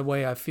same thing the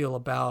way I feel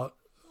about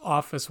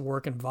office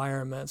work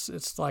environments.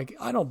 It's like,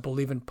 I don't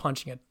believe in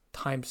punching a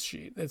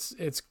timesheet.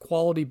 It's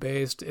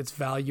quality-based, it's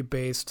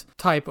value-based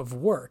type of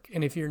work.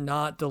 And if you're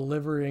not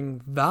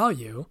delivering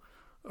value,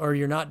 or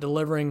you're not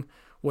delivering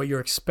what you're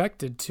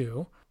expected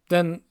to,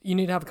 then you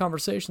need to have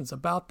conversations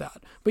about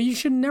that. But you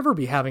should never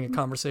be having a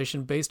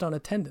conversation based on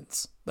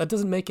attendance. That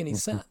doesn't make any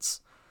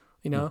sense.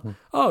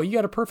 Oh, you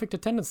got a perfect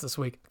attendance this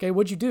week. Okay,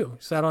 what'd you do? You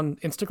sat on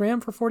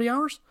Instagram for 40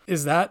 hours?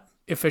 Is that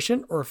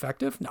efficient or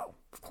effective? No,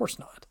 of course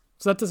not.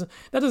 So that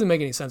doesn't make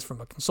any sense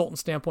from a consultant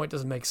standpoint.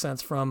 Doesn't make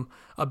sense from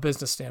a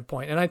business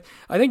standpoint. And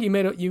I think you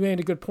made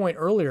a good point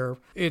earlier.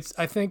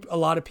 I think a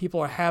lot of people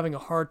are having a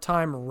hard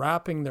time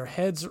wrapping their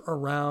heads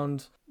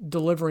around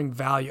delivering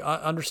value,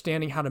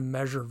 understanding how to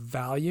measure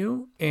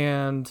value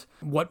and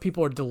what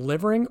people are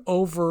delivering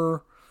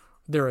over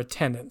their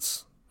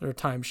attendance, their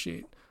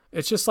timesheet.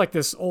 It's just like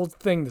this old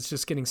thing that's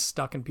just getting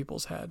stuck in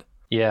people's head.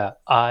 Yeah,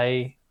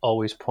 I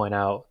always point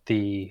out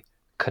the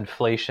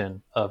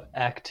conflation of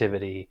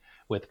activity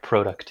with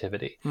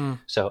productivity.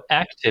 So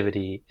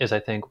activity is, I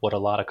think, what a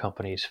lot of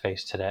companies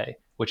face today,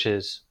 which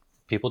is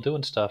people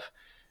doing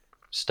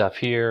stuff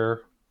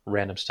here,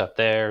 random stuff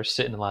there,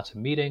 sitting in lots of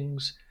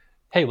meetings.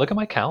 Hey, look at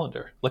my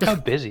calendar. Look how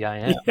busy I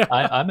am. Yeah.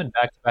 I'm in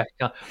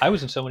back-to-back. I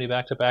was in so many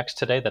back-to-backs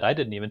today that I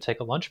didn't even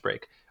take a lunch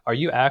break. Are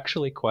you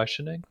actually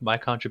questioning my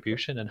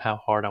contribution and how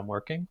hard I'm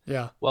working?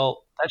 Yeah.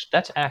 Well,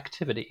 that's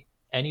activity.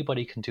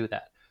 Anybody can do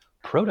that.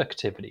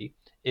 Productivity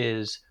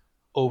is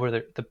over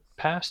the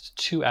past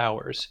 2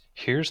 hours,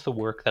 here's the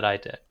work that I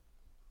did.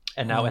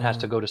 And now it has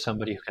to go to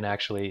somebody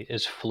who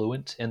is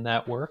fluent in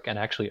that work and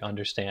actually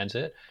understands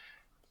it,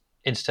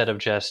 instead of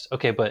just,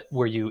 okay, but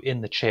were you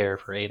in the chair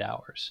for 8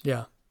 hours?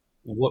 Yeah.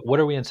 What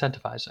are we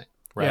incentivizing,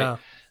 right? Yeah.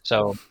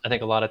 So I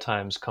think a lot of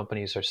times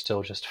companies are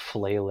still just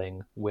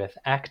flailing with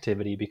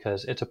activity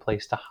because it's a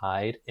place to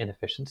hide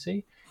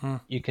inefficiency.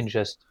 You can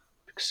just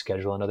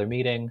schedule another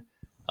meeting,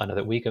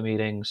 another week of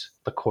meetings,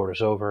 the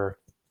quarter's over.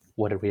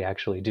 What did we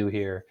actually do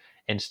here?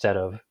 Instead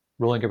of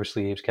rolling up your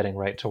sleeves, getting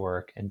right to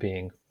work, and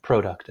being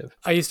productive.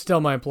 I used to tell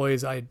my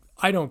employees, I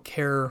don't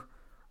care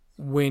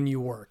when you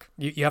work.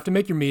 You have to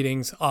make your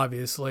meetings,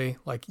 obviously.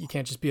 Like, you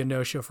can't just be a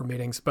no-show for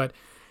meetings. But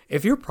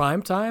if your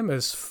prime time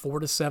is 4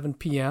 to 7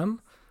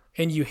 p.m.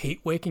 and you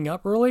hate waking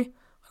up early,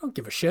 I don't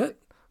give a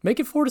shit. Make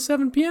it 4 to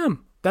 7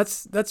 p.m.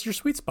 That's your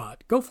sweet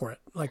spot. Go for it.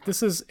 Like,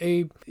 this is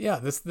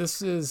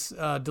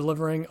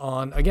delivering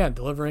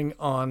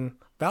on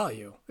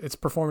value. It's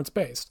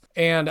performance-based.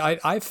 And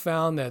I've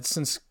found that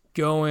since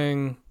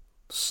going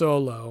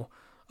solo,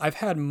 I've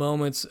had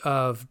moments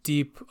of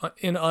deep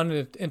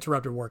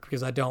uninterrupted work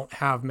because I don't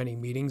have many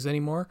meetings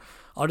anymore.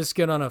 I'll just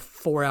get on a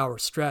 4-hour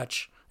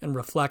stretch and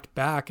reflect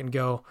back and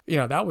go,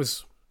 that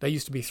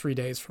used to be 3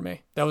 days for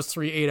me. That was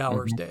 3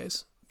 8-hour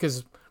days,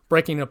 because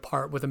breaking it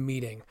apart with a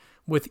meeting,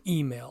 with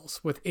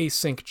emails, with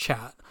async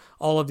chat,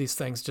 all of these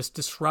things, just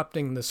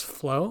disrupting this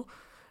flow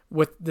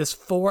with this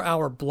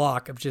 4-hour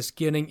block of just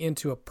getting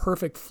into a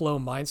perfect flow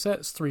mindset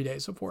is 3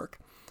 days of work.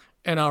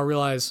 And I'll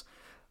realize,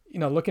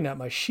 looking at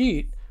my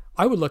sheet,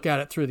 I would look at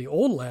it through the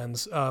old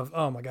lens of,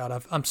 oh my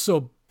God, I'm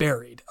so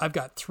buried. I've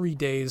got 3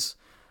 days.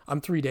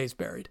 I'm 3 days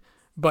buried.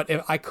 But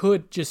if I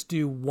could just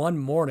do one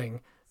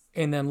morning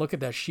and then look at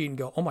that sheet and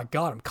go, oh my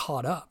God, I'm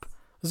caught up.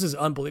 This is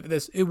unbelievable.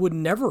 It would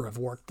never have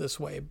worked this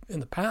way in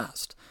the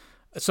past.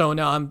 So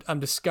now I'm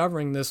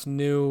discovering this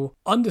new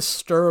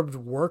undisturbed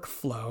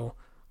workflow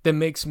that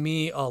makes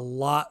me a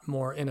lot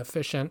more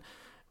inefficient.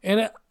 And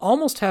it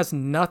almost has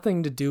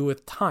nothing to do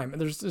with time.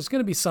 There's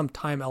going to be some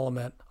time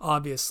element,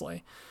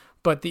 obviously.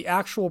 But the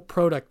actual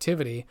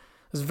productivity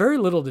has very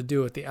little to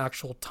do with the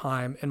actual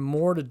time and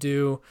more to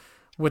do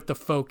with the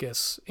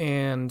focus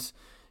and,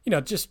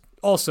 just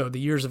also the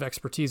years of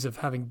expertise of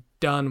having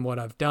done what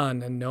I've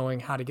done and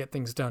knowing how to get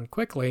things done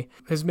quickly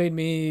has made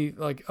me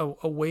like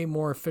a way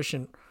more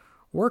efficient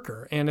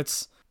worker. And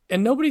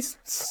nobody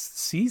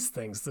sees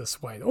things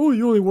this way. Oh,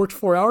 you only worked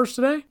 4 hours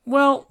today?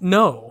 Well,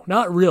 no,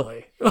 not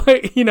really.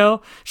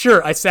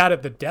 Sure, I sat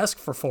at the desk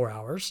for 4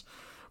 hours,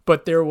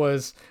 but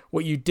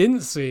what you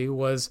didn't see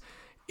was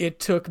it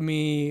took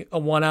me a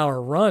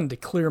 1-hour run to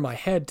clear my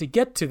head to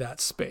get to that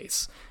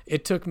space.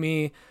 It took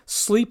me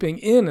sleeping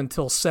in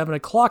until 7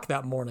 o'clock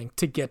that morning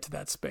to get to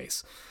that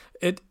space.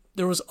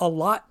 There was a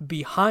lot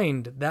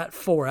behind that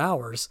 4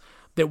 hours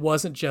that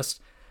wasn't just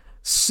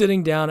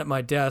sitting down at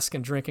my desk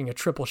and drinking a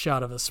triple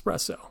shot of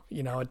espresso.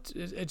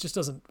 It just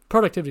doesn't,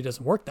 productivity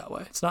doesn't work that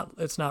way. It's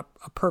not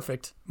a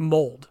perfect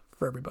mold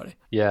for everybody.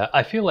 Yeah,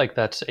 I feel like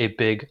that's a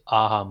big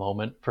aha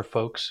moment for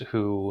folks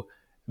who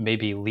may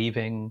be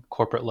leaving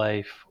corporate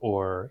life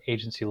or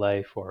agency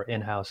life or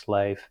in-house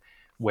life,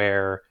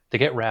 where they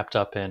get wrapped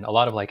up in a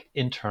lot of like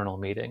internal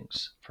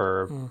meetings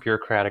for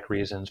bureaucratic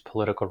reasons,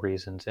 political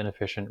reasons,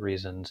 inefficient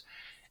reasons.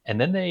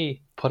 And then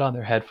they put on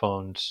their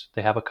headphones,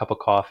 they have a cup of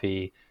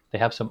coffee, they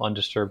have some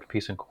undisturbed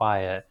peace and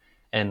quiet.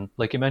 And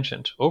like you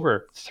mentioned,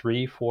 over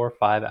 3, 4,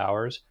 5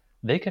 hours,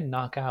 they can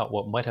knock out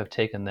what might have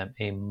taken them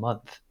a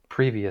month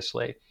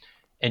previously.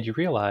 And you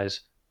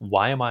realize,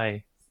 why am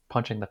I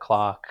punching the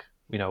clock?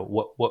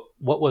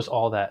 What was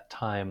all that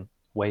time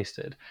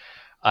wasted?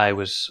 I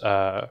was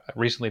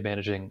recently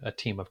managing a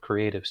team of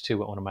creatives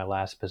too at one of my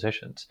last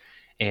positions.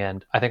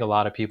 And I think a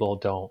lot of people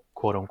don't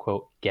quote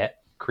unquote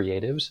get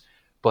creatives,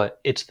 but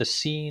it's the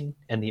seen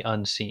and the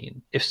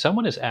unseen. If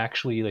someone is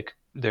actually like,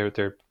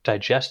 they're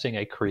digesting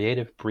a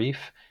creative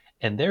brief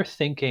and they're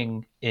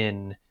thinking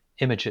in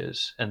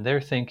images and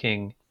they're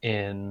thinking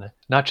in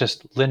not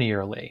just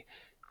linearly,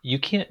 you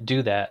can't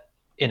do that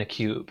in a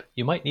cube.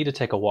 You might need to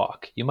take a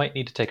walk. You might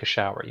need to take a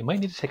shower. You might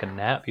need to take a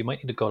nap. You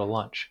might need to go to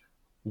lunch.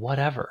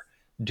 Whatever.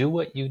 Do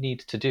what you need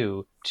to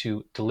do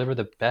to deliver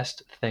the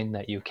best thing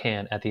that you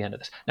can at the end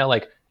of this. Now,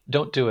 like,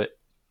 don't do it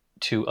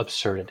to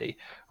absurdity,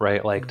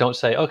 right? Like, don't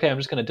say, okay, I'm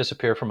just going to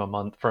disappear for a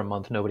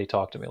month, nobody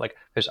talk to me. Like,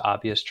 there's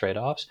obvious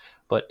trade-offs,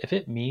 but if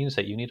it means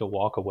that you need to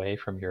walk away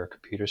from your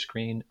computer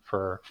screen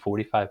for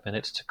 45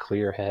 minutes to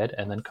clear your head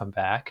and then come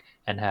back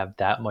and have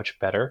that much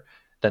better,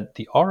 then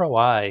the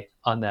ROI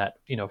on that,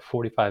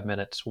 45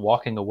 minutes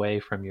walking away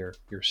from your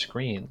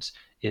screens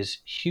is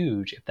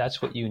huge if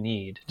that's what you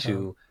need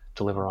to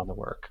deliver on the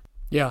work.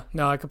 Yeah,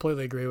 no, I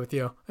completely agree with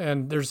you.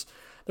 And there's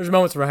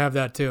moments where I have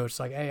that too. It's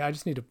like, hey, I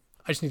just need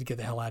to get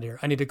the hell out of here.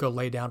 I need to go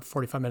lay down for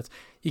 45 minutes.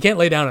 You can't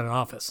lay down in an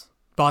office.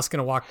 Boss is going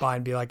to walk by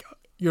and be like,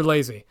 you're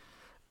lazy.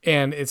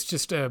 And it's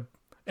just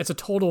it's a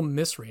total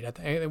misread.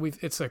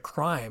 It's a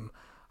crime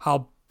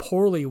how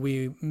poorly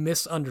we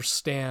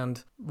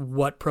misunderstand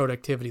what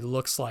productivity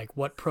looks like,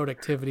 what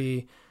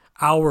productivity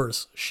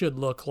hours should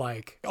look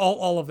like,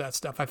 all of that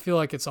stuff. I feel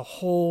like it's a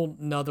whole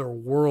nother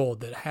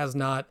world that has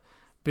not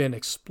been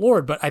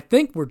explored, but I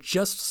think we're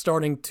just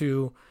starting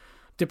to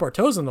dip our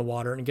toes in the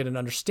water and get an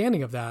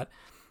understanding of that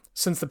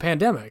since the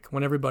pandemic,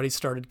 when everybody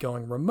started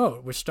going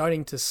remote. We're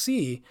starting to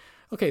see,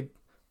 okay,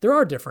 there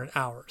are different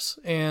hours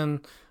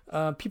and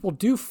people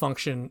do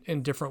function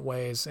in different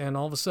ways. And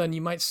all of a sudden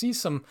you might see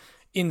some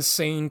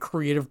insane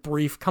creative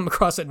brief come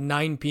across at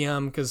 9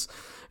 p.m. because,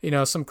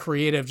 some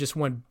creative just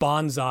went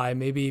bonsai,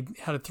 maybe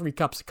had 3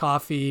 cups of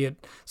coffee at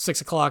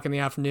 6 o'clock in the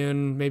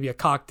afternoon, maybe a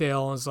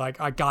cocktail, and was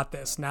like, I got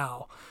this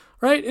now.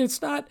 Right? And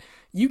it's not,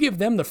 you give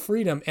them the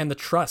freedom and the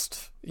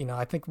trust.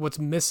 I think what's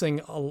missing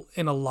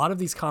in a lot of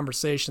these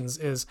conversations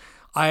is,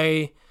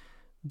 I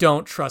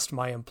don't trust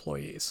my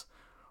employees,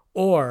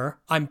 or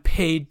I'm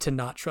paid to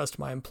not trust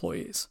my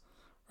employees,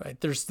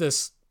 right? There's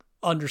this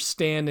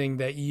understanding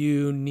that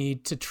you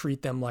need to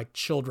treat them like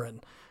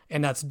children,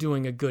 and that's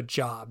doing a good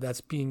job.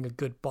 That's being a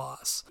good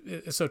boss.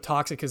 It's so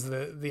toxic because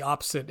the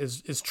opposite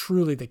is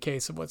truly the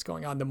case of what's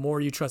going on. The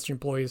more you trust your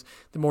employees,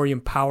 the more you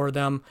empower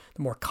them,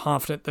 the more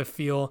confident they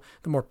feel,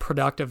 the more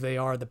productive they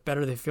are, the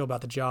better they feel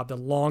about the job, the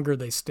longer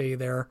they stay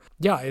there.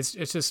 Yeah, it's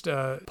just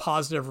a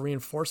positive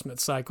reinforcement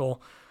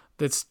cycle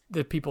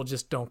that people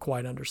just don't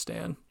quite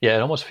understand. Yeah,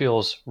 it almost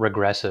feels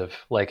regressive.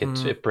 Like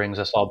it brings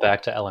us all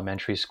back to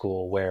elementary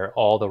school, where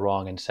all the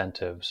wrong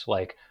incentives,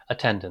 like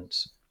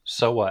attendance,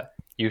 so what?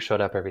 You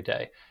showed up every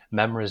day.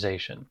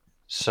 Memorization,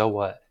 so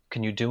what?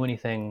 Can you do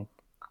anything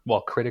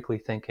while critically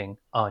thinking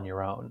on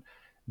your own?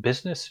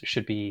 Business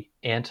should be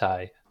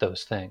anti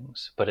those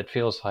things, but it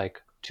feels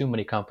like too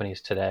many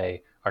companies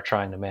today are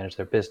trying to manage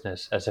their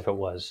business as if it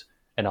was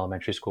an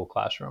elementary school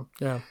classroom.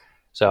 Yeah.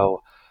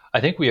 So I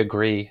think we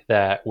agree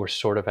that we're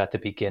sort of at the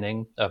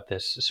beginning of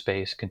this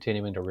space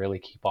continuing to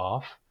really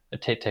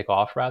take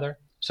off rather.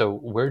 So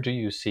where do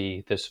you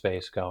see this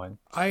space going?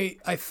 I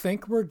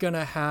think we're going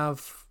to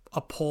have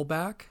a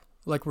pullback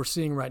like we're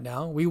seeing right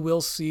now. We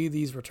will see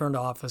these return to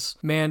office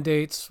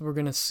mandates. We're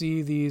going to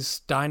see these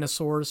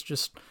dinosaurs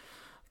just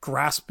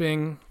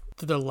grasping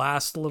to the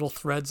last little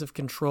threads of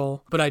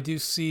control. But I do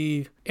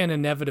see an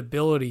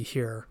inevitability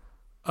here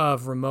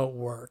of remote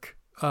work,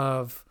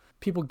 of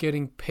people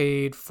getting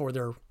paid for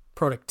their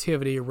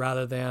productivity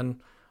rather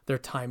than their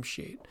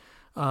timesheet.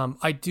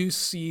 I do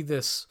see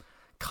this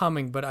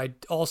coming, but I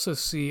also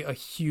see a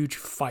huge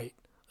fight.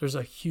 There's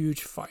a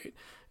huge fight.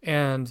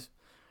 And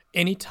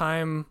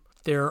anytime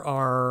there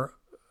are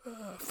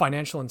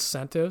financial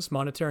incentives,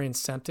 monetary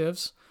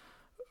incentives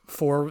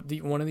for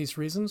one of these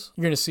reasons,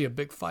 you're going to see a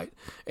big fight.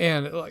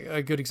 And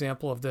a good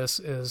example of this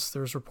is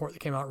there's a report that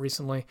came out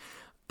recently.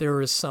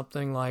 There is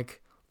something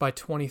like by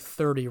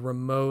 2030,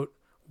 remote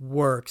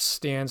work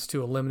stands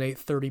to eliminate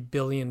 $30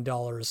 billion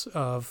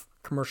of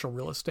commercial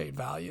real estate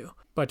value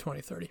by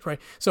 2030, right?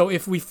 So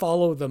if we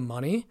follow the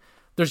money,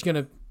 there's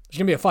going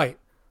to be a fight.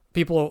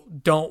 People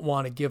don't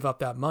want to give up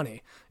that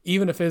money.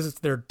 Even if it's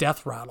their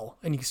death rattle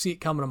and you see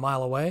it coming a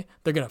mile away,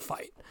 they're going to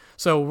fight.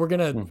 So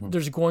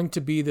there's going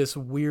to be this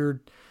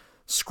weird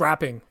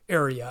scrapping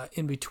area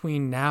in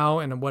between now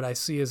and what I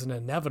see as an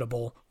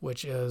inevitable,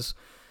 which is,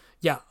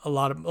 a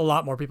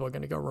lot more people are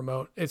going to go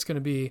remote. It's going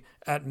to be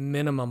at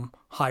minimum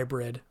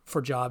hybrid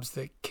for jobs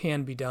that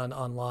can be done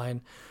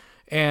online.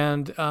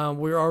 And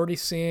we're already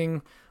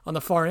seeing, on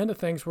the far end of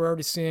things, we're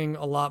already seeing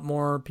a lot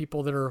more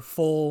people that are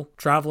full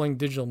traveling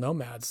digital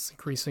nomads. It's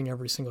increasing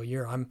every single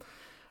year.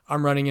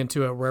 I'm running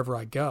into it wherever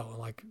I go,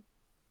 like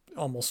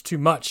almost too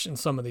much in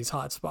some of these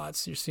hot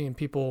spots. You're seeing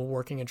people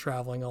working and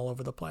traveling all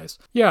over the place.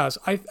 Yes,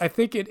 I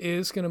think it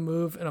is going to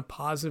move in a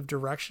positive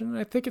direction.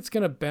 I think it's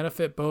going to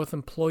benefit both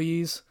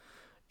employees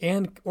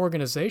and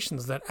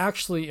organizations that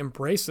actually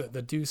embrace it,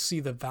 that do see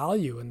the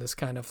value in this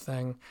kind of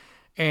thing.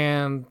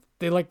 And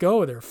they let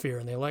go of their fear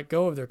and they let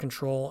go of their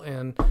control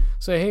and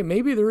say, hey,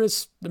 maybe there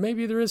is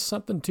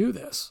something to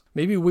this.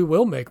 Maybe we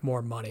will make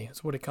more money.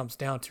 That's what it comes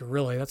down to,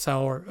 really. That's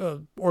how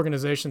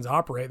organizations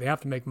operate. They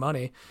have to make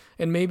money.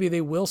 And maybe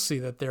they will see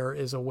that there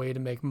is a way to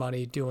make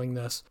money doing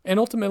this. And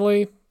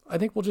ultimately, I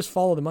think we'll just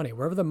follow the money.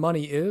 Wherever the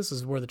money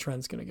is where the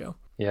trend's going to go.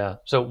 Yeah.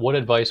 So what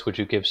advice would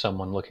you give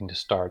someone looking to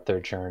start their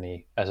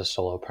journey as a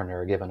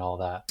solopreneur, given all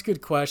that? That's a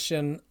good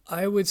question.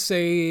 I would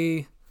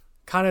say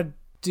kind of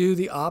do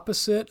the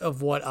opposite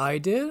of what I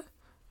did.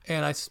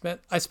 And I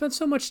spent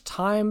so much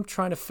time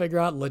trying to figure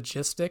out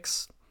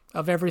logistics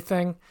of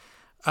everything.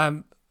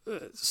 I'm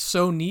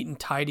so neat and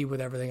tidy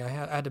with everything. I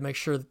had to make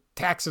sure the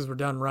taxes were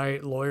done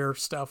right, lawyer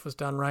stuff was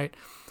done right.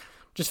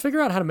 Just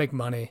figure out how to make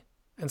money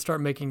and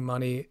start making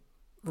money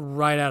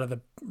right out of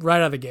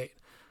the gate,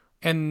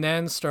 and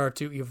then start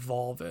to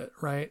evolve it,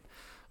 right?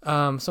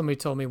 Somebody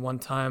told me one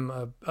time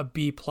a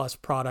B+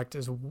 product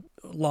is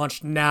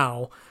launched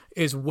now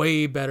is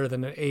way better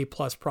than an A+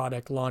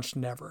 product launched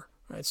never,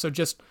 right? So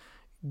just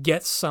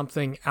get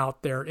something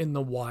out there in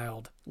the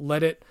wild.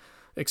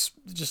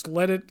 Just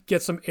let it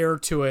get some air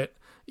to it.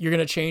 You're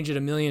going to change it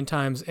a million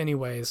times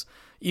anyways.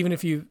 Even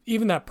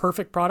that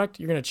perfect product,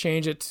 you're going to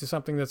change it to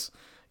something that's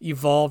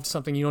evolved,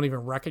 something you don't even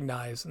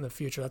recognize in the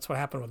future. That's what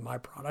happened with my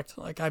product.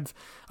 Like I've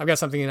got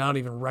something that I don't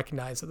even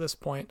recognize at this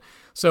point.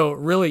 So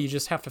really you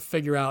just have to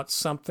figure out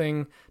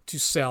something to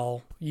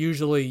sell,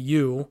 usually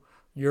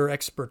your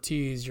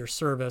expertise, your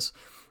service,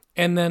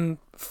 and then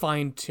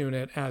fine tune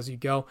it as you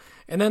go,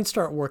 and then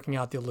start working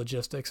out the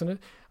logistics. And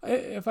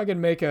if I could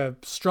make a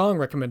strong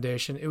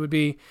recommendation, it would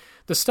be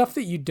the stuff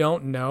that you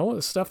don't know,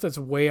 the stuff that's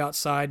way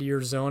outside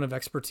your zone of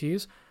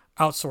expertise,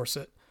 outsource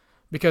it,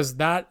 because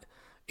that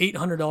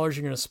 $800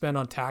 you're going to spend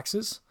on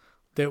taxes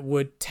that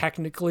would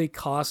technically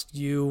cost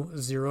you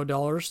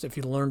 $0 if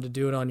you learn to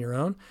do it on your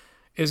own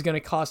is going to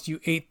cost you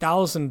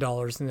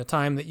 $8,000 in the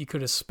time that you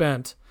could have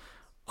spent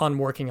on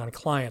working on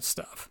client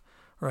stuff,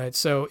 right?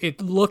 So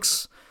it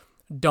looks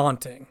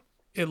daunting.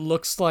 It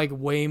looks like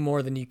way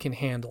more than you can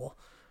handle,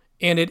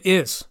 and it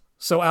is.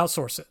 So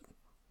outsource it.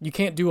 You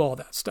can't do all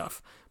that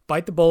stuff.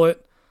 Bite the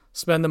bullet,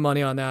 spend the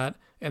money on that,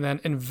 and then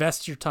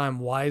invest your time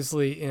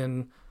wisely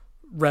in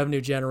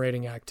revenue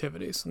generating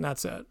activities, and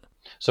that's it.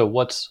 So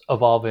what's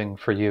evolving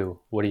for you?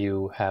 What do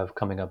you have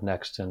coming up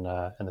next in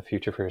the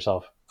future for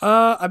yourself?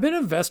 I've been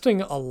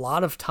investing a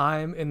lot of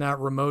time in that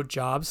remote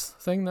jobs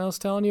thing that I was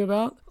telling you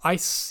about. I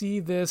see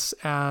this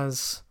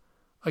as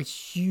a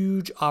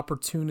huge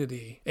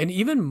opportunity, and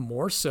even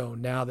more so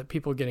now that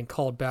people are getting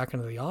called back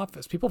into the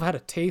office. People have had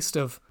a taste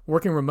of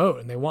working remote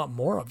and they want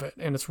more of it,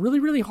 and it's really,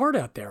 really hard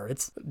out there.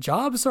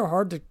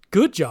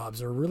 Good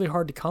jobs are really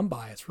hard to come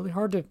by. It's really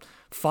hard to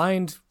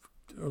find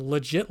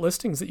legit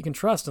listings that you can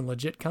trust and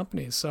legit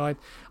companies. So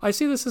I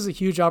see this as a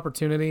huge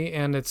opportunity,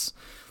 and it's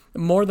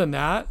more than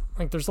that.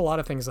 Like there's a lot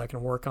of things I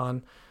can work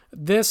on.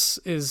 This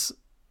is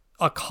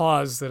a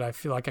cause that I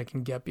feel like I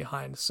can get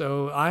behind.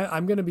 So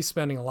I'm going to be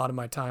spending a lot of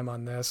my time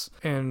on this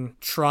and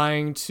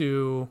trying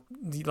to,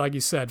 like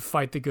you said,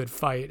 fight the good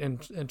fight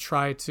and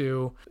try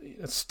to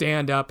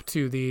stand up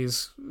to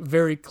these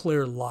very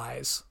clear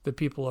lies that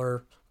people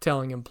are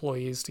telling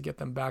employees to get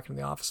them back in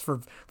the office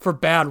for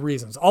bad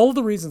reasons. All of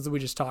the reasons that we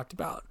just talked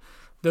about,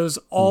 those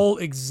all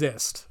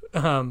exist.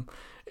 And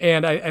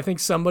I think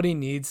somebody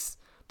needs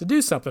to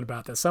do something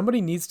about this.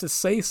 Somebody needs to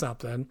say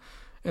something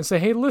and say,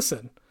 hey,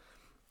 listen,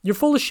 you're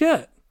full of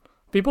shit.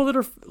 People that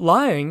are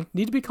lying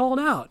need to be called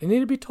out. They need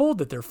to be told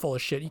that they're full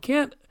of shit. You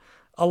can't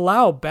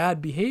allow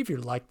bad behavior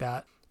like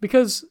that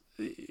because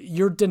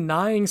you're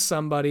denying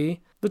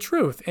somebody the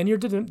truth and you're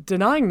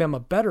denying them a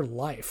better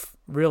life,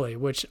 really,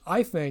 which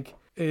I think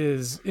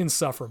is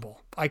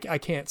insufferable. I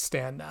can't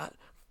stand that.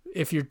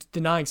 If you're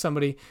denying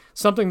somebody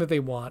something that they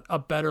want, a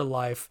better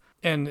life,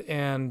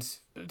 and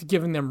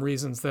giving them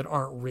reasons that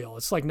aren't real.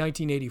 It's like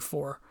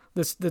 1984.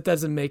 that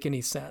doesn't make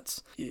any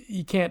sense.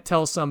 You can't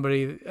tell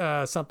somebody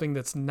something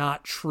that's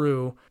not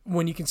true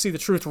when you can see the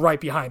truth right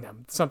behind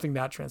them. Something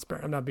that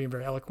transparent. I'm not being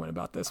very eloquent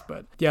about this,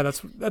 but yeah,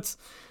 that's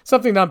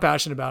something that I'm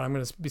passionate about. I'm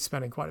going to be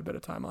spending quite a bit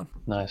of time on.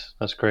 Nice.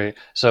 That's great.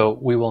 So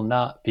we will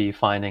not be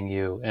finding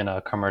you in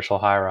a commercial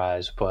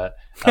high-rise, but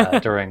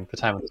during the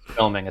time of this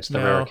filming, it's the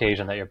rare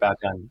occasion that you're back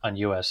on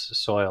U.S.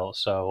 soil.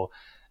 So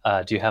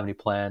do you have any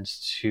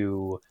plans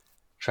to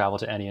travel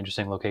to any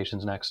interesting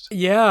locations next?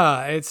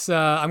 Yeah, it's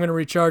I'm going to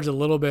recharge a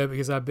little bit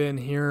because I've been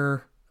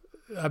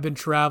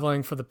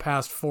traveling for the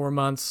past 4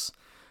 months,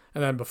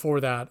 and then before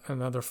that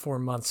another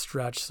 4-month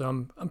stretch. So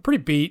I'm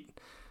pretty beat.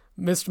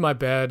 Missed my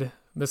bed,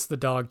 missed the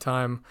dog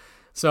time.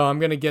 So I'm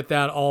going to get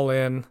that all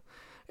in,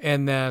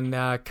 and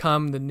then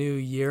come the new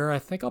year, I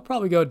think I'll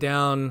probably go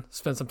down,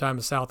 spend some time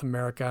in South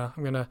America.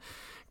 I'm going to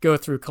go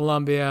through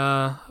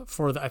Colombia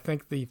for I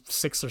think the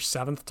 6th or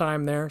 7th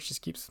time there. She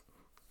just keeps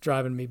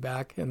driving me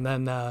back, and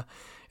then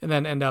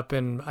end up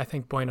in, I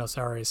think, Buenos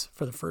Aires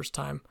for the first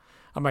time.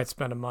 I might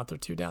spend a month or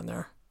 2 down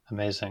there.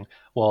 Amazing.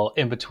 Well,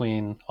 in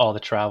between all the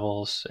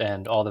travels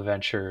and all the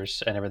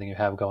ventures and everything you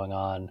have going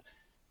on,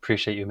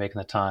 appreciate you making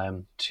the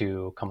time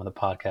to come on the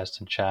podcast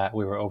and chat.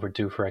 We were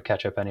overdue for a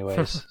catch up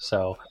anyways.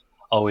 So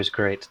always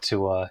great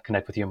to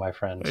connect with you, my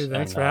friend. Hey,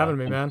 thanks for having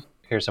me, man.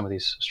 Hear some of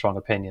these strong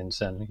opinions,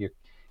 and you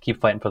keep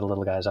fighting for the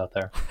little guys out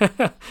there.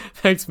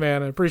 Thanks,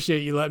 man. I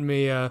appreciate you letting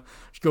me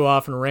go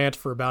off and rant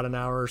for about an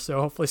hour or so.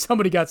 Hopefully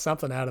somebody got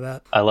something out of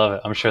that. I love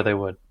it. I'm sure they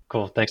would.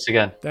 Cool. Thanks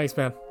again. Thanks,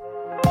 man.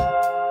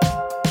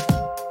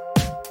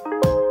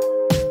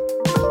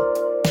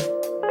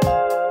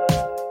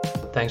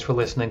 Thanks for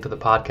listening to the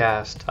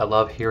podcast. I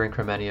love hearing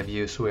from any of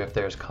you. So if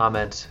there's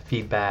comments,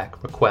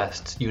 feedback,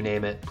 requests, you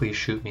name it, please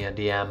shoot me a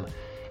DM.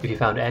 If you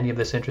found any of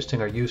this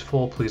interesting or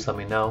useful, please let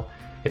me know.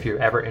 If you're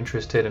ever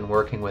interested in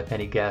working with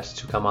any guests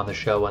who come on the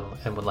show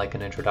and would like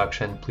an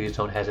introduction, please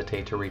don't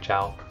hesitate to reach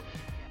out.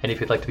 And if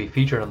you'd like to be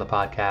featured on the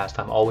podcast,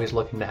 I'm always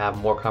looking to have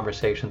more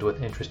conversations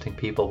with interesting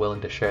people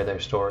willing to share their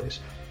stories.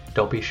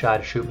 Don't be shy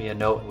to shoot me a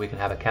note and we can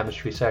have a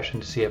chemistry session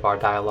to see if our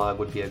dialogue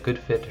would be a good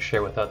fit to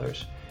share with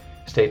others.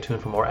 Stay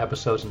tuned for more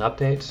episodes and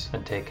updates,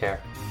 and take care.